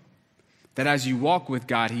know that as you walk with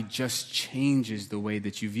God, he just changes the way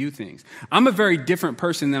that you view things. I'm a very different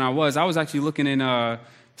person than I was. I was actually looking in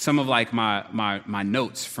some of like my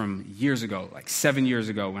notes from years ago, like 7 years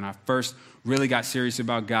ago, when I first really got serious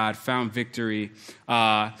about God, found victory.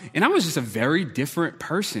 And I was just a very different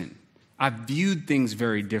person. I viewed things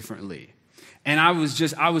very differently. And I was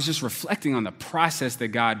just reflecting on the process that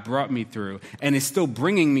God brought me through and is still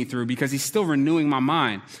bringing me through, because he's still renewing my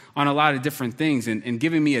mind on a lot of different things and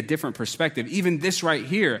giving me a different perspective. Even this right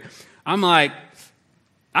here, I'm like,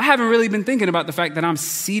 I haven't really been thinking about the fact that I'm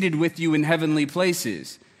seated with you in heavenly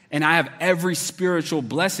places and I have every spiritual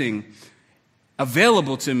blessing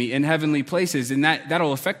available to me in heavenly places, and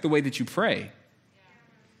that'll affect the way that you pray.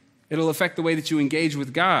 It'll affect the way that you engage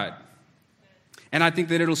with God. And I think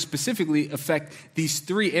that it'll specifically affect these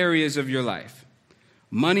three areas of your life: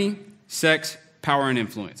 money, sex, power, and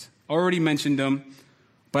influence. Already mentioned them,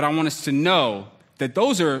 but I want us to know that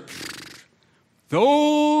those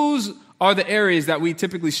are the areas that we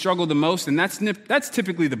typically struggle the most, and that's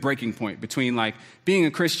typically the breaking point between like being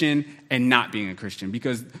a Christian and not being a Christian,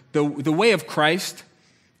 because the way of Christ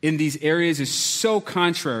in these areas is so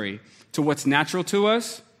contrary to what's natural to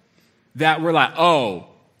us that we're like, oh,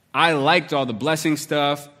 I liked all the blessing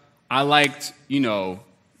stuff. I liked,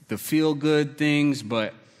 the feel-good things,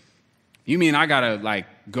 but you mean I got to, like,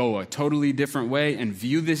 go a totally different way and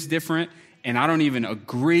view this different, and I don't even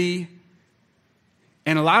agree?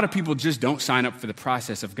 And a lot of people just don't sign up for the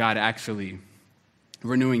process of God actually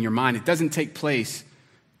renewing your mind. It doesn't take place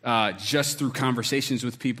just through conversations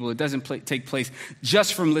with people. It doesn't take place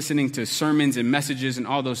just from listening to sermons and messages and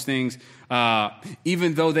all those things.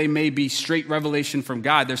 Even though they may be straight revelation from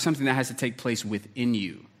God, there's something that has to take place within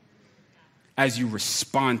you as you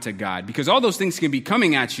respond to God. Because all those things can be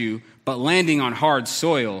coming at you, but landing on hard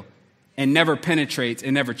soil and never penetrates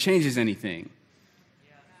and never changes anything.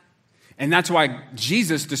 And that's why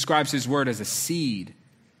Jesus describes his word as a seed.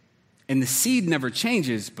 And the seed never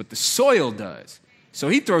changes, but the soil does. So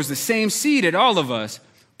he throws the same seed at all of us,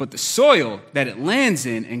 but the soil that it lands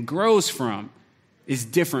in and grows from is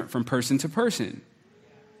different from person to person.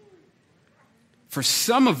 For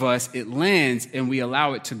some of us, it lands and we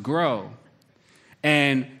allow it to grow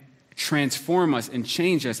and transform us and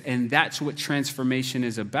change us. And that's what transformation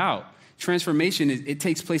is about. Transformation, it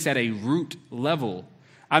takes place at a root level.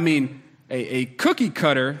 I mean, a cookie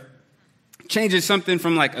cutter changes something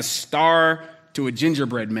from like a star to a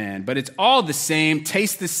gingerbread man, but it's all the same,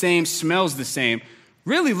 tastes the same, smells the same,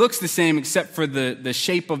 really looks the same except for the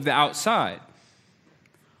shape of the outside.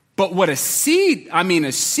 But what a seed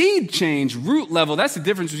change, root level, that's the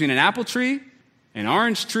difference between an apple tree, an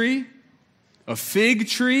orange tree, a fig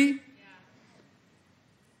tree.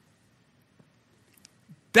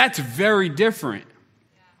 That's very different.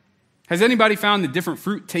 Has anybody found that different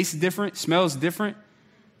fruit tastes different, smells different?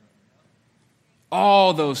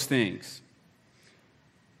 All those things.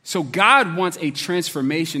 So God wants a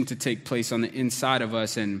transformation to take place on the inside of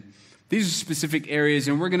us, and these are specific areas,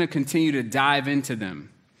 and we're going to continue to dive into them.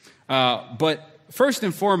 But first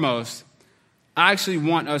and foremost, I actually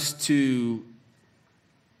want us to,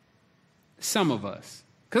 some of us,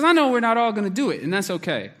 because I know we're not all going to do it, and that's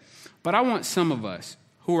okay, but I want some of us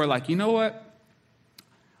who are like, you know what?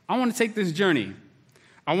 I want to take this journey.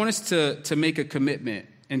 I want us to make a commitment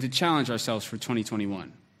and to challenge ourselves for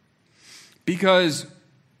 2021. Because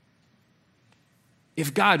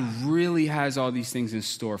if God really has all these things in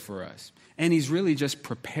store for us, and he's really just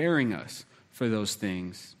preparing us for those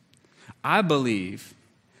things, I believe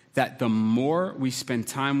that the more we spend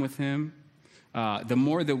time with him, the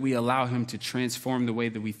more that we allow him to transform the way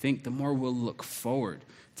that we think, the more we'll look forward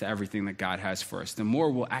to everything that God has for us. The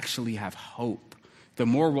more we'll actually have hope. The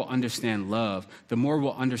more we'll understand love, the more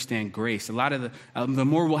we'll understand grace. The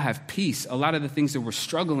more we'll have peace. A lot of the things that we're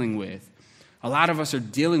struggling with, a lot of us are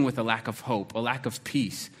dealing with a lack of hope, a lack of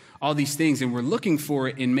peace, all these things, and we're looking for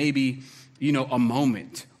it in maybe, a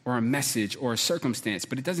moment or a message or a circumstance,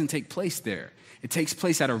 but it doesn't take place there. It takes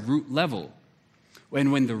place at a root level.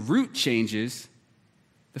 And when the root changes,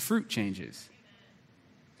 the fruit changes.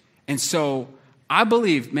 And so I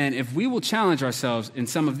believe, man, if we will challenge ourselves in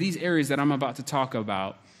some of these areas that I'm about to talk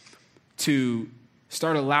about to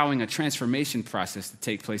start allowing a transformation process to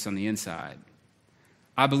take place on the inside,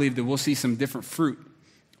 I believe that we'll see some different fruit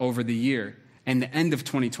over the year. And the end of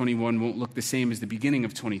 2021 won't look the same as the beginning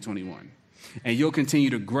of 2021. And you'll continue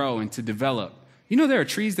to grow and to develop. There are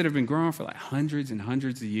trees that have been growing for like hundreds and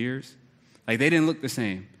hundreds of years. Like they didn't look the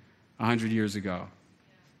same 100 years ago.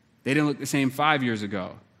 They didn't look the same 5 years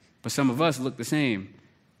ago. But some of us look the same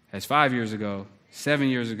as 5 years ago, 7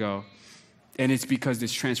 years ago. And it's because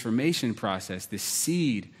this transformation process, this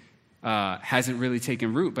seed, hasn't really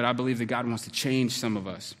taken root. But I believe that God wants to change some of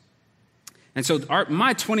us. And so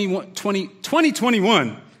my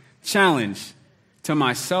 2021 challenge to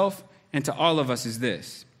myself and to all of us is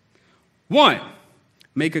this. 1,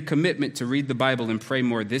 make a commitment to read the Bible and pray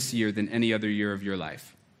more this year than any other year of your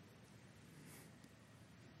life.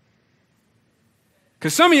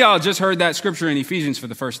 Because some of y'all just heard that scripture in Ephesians for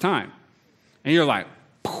the first time. And you're like,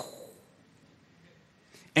 poof.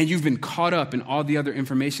 And you've been caught up in all the other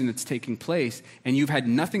information that's taking place, and you've had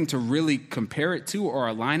nothing to really compare it to or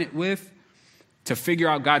align it with to figure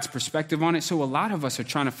out God's perspective on it. So a lot of us are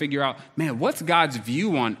trying to figure out, man, what's God's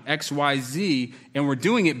view on X, Y, Z? And we're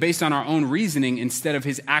doing it based on our own reasoning instead of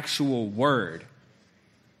his actual word.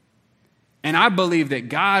 And I believe that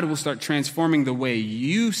God will start transforming the way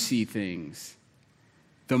you see things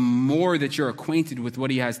the more that you're acquainted with what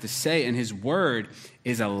he has to say, and his word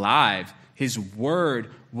is alive. His word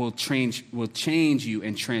will change you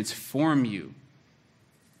and transform you.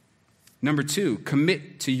 Number 2,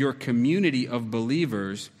 commit to your community of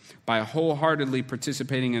believers by wholeheartedly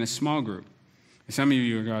participating in a small group. And some of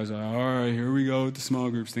you guys are, all right, here we go with the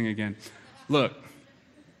small groups thing again. Look,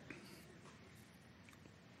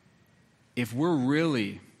 if we're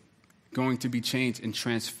really going to be changed and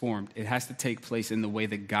transformed, it has to take place in the way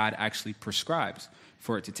that God actually prescribes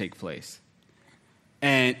for it to take place.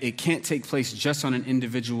 And it can't take place just on an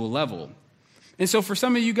individual level. And so for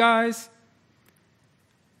some of you guys,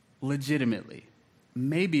 legitimately,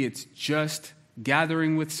 maybe it's just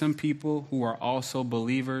gathering with some people who are also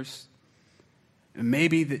believers. And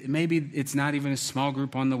maybe it's not even a small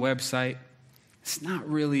group on the website. It's not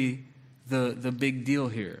really the big deal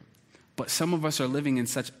here. But some of us are living in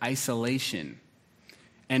such isolation,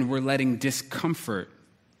 and we're letting discomfort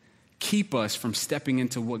keep us from stepping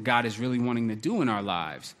into what God is really wanting to do in our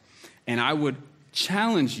lives. And I would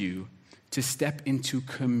challenge you to step into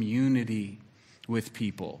community with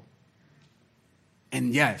people.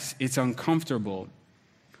 And yes, it's uncomfortable,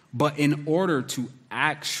 but in order to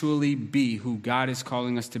actually be who God is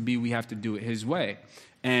calling us to be, we have to do it His way.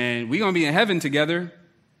 And we're going to be in heaven together.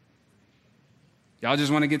 Y'all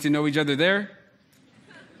just want to get to know each other there?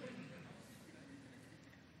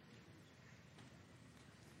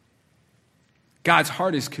 God's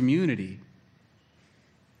heart is community.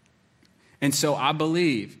 And so I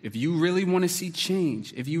believe if you really want to see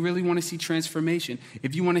change, if you really want to see transformation,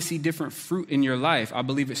 if you want to see different fruit in your life, I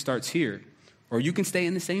believe it starts here. Or you can stay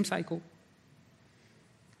in the same cycle.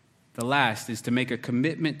 The last is to make a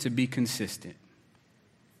commitment to be consistent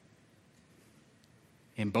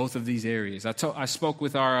in both of these areas. I spoke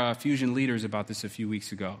with our Fusion leaders about this a few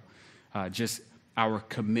weeks ago, just our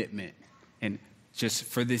commitment. And just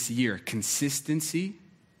for this year, consistency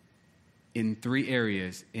in 3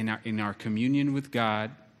 areas, in our communion with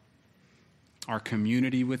God, our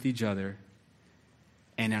community with each other,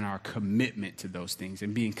 and in our commitment to those things,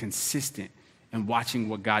 and being consistent and watching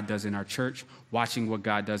what God does in our church, watching what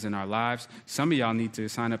God does in our lives. Some of y'all need to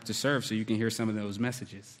sign up to serve so you can hear some of those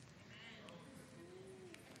messages.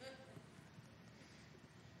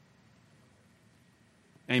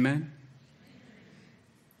 Amen?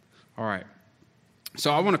 All right.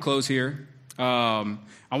 So I want to close here. I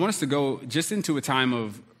want us to go just into a time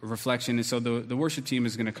of reflection. And so the worship team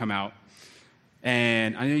is going to come out.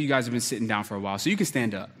 And I know you guys have been sitting down for a while, so you can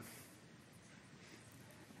stand up.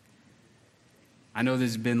 I know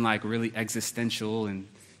this has been like really existential and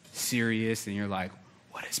serious, and you're like,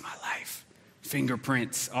 what is my life?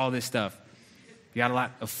 Fingerprints, all this stuff. You got a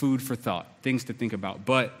lot of food for thought, things to think about.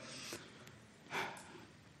 But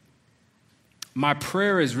my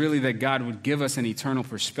prayer is really that God would give us an eternal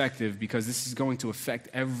perspective, because this is going to affect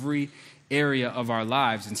every area of our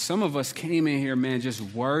lives. And some of us came in here, man, just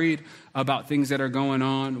worried about things that are going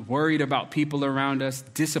on, worried about people around us,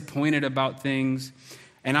 disappointed about things.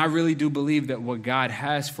 And I really do believe that what God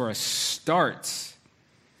has for us starts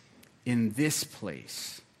in this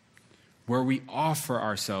place where we offer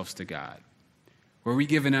ourselves to God, where we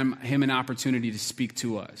give him an opportunity to speak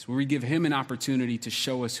to us, where we give him an opportunity to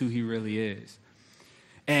show us who he really is,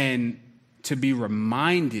 and to be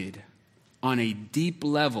reminded on a deep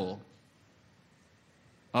level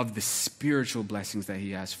of the spiritual blessings that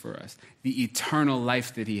he has for us, the eternal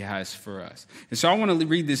life that he has for us. And so I want to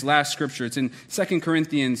read this last scripture. It's in 2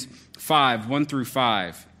 Corinthians 5,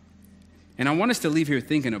 1-5. And I want us to leave here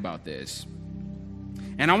thinking about this.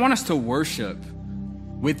 And I want us to worship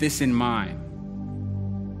with this in mind.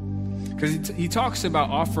 Because he talks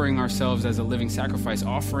about offering ourselves as a living sacrifice,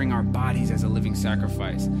 offering our bodies as a living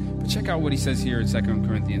sacrifice. But check out what he says here in 2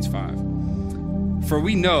 Corinthians 5. For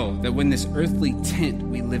we know that when this earthly tent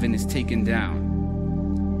we live in is taken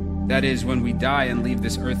down, that is, when we die and leave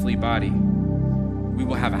this earthly body, we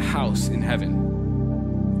will have a house in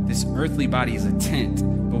heaven. This earthly body is a tent,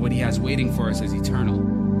 but what he has waiting for us is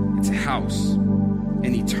eternal. It's a house,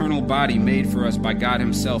 an eternal body made for us by God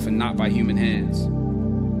himself and not by human hands.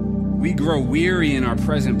 We grow weary in our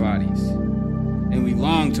present bodies, and we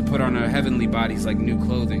long to put on our heavenly bodies like new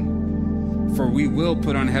clothing. For we will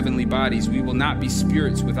put on heavenly bodies. We will not be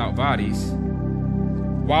spirits without bodies.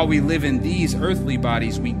 While we live in these earthly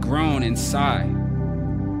bodies, we groan and sigh.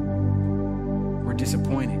 We're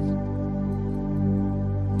disappointed.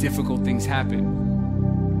 Difficult things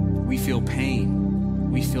happen. We feel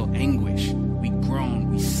pain. We feel anguish. We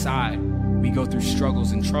groan. We sigh. We go through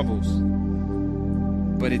struggles and troubles.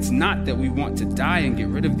 But it's not that we want to die and get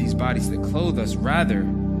rid of these bodies that clothe us. Rather,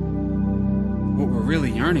 what we're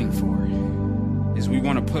really yearning for is we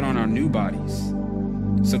want to put on our new bodies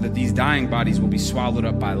so that these dying bodies will be swallowed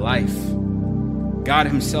up by life. God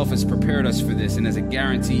himself has prepared us for this, and as a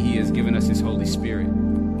guarantee, he has given us his Holy Spirit.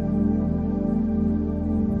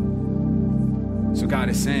 God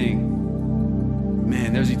is saying,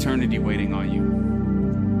 man, there's eternity waiting on you.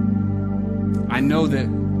 I know that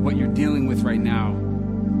what you're dealing with right now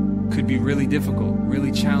could be really difficult,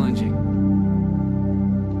 really challenging.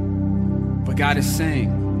 But God is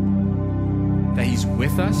saying that He's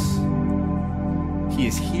with us. He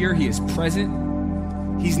is here. He is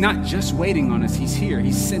present. He's not just waiting on us. He's here.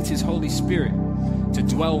 He sent His Holy Spirit to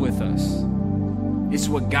dwell with us. It's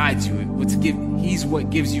what guides you. He's what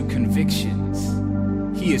gives you convictions.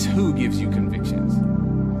 He is who gives you convictions.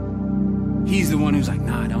 He's the one who's like,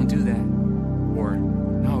 nah, don't do that. Or,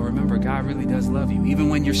 no, remember, God really does love you. Even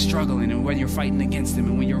when you're struggling and when you're fighting against Him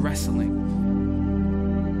and when you're wrestling.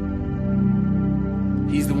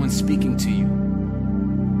 He's the one speaking to you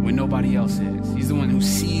when nobody else is. He's the one who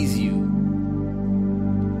sees you,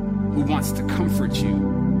 who wants to comfort you,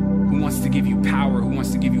 who wants to give you power, who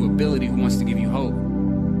wants to give you ability, who wants to give you hope.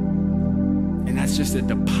 And that's just a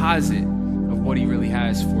deposit of what He really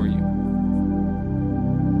has for you.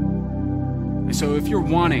 And so if you're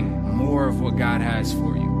wanting more of what God has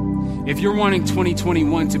for you, if you're wanting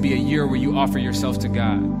 2021 to be a year where you offer yourself to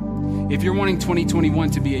God, if you're wanting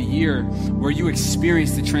 2021 to be a year where you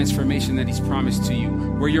experience the transformation that He's promised to you,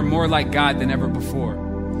 where you're more like God than ever before,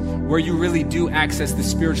 where you really do access the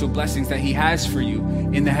spiritual blessings that He has for you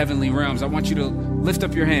in the heavenly realms, I want you to lift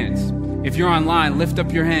up your hands. If you're online, lift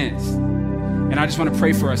up your hands. And I just want to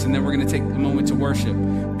pray for us, and then we're going to take a moment to worship.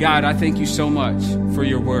 God, I thank you so much for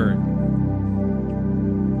your word.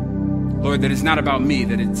 Lord, that it's not about me,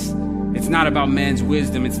 that it's not about man's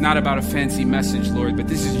wisdom. It's not about a fancy message, Lord, but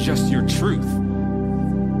this is just your truth.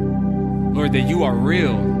 Lord, that you are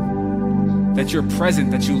real, that you're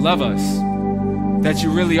present, that you love us, that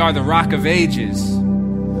you really are the Rock of Ages,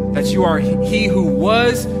 that you are He who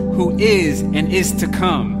was, who is, and is to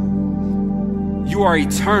come. You are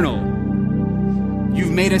eternal.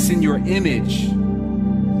 You've made us in your image.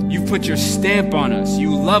 You've put your stamp on us.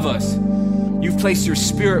 You love us. You've placed your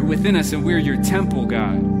Spirit within us, and we're your temple,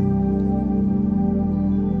 God.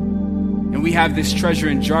 And we have this treasure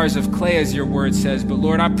in jars of clay, as your word says. But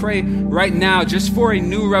Lord, I pray right now just for a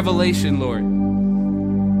new revelation, Lord.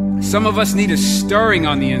 Some of us need a stirring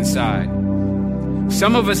on the inside.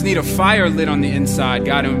 Some of us need a fire lit on the inside,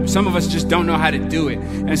 God, and some of us just don't know how to do it.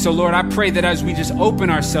 And so, Lord, I pray that as we just open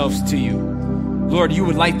ourselves to you, Lord, you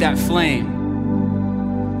would light that flame.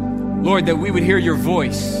 Lord, that we would hear your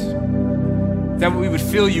voice, that we would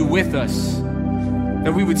feel you with us,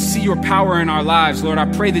 that we would see your power in our lives. Lord,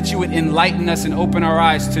 I pray that you would enlighten us and open our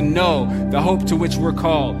eyes to know the hope to which we're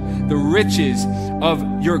called, the riches of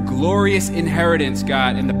your glorious inheritance,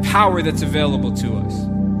 God, and the power that's available to us.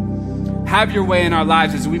 Have your way in our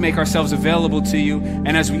lives as we make ourselves available to you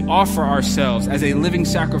and as we offer ourselves as a living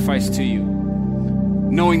sacrifice to you,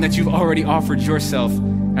 knowing that you've already offered yourself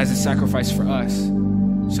as a sacrifice for us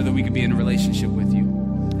so that we could be in a relationship with you.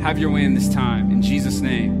 Have your way in this time. In Jesus'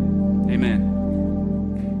 name, amen.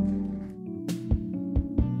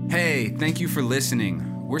 Hey, thank you for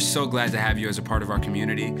listening. We're so glad to have you as a part of our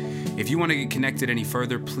community. If you want to get connected any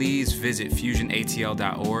further, please visit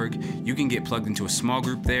fusionatl.org. You can get plugged into a small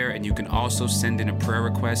group there, and you can also send in a prayer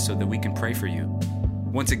request so that we can pray for you.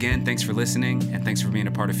 Once again, thanks for listening, and thanks for being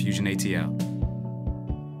a part of Fusion ATL.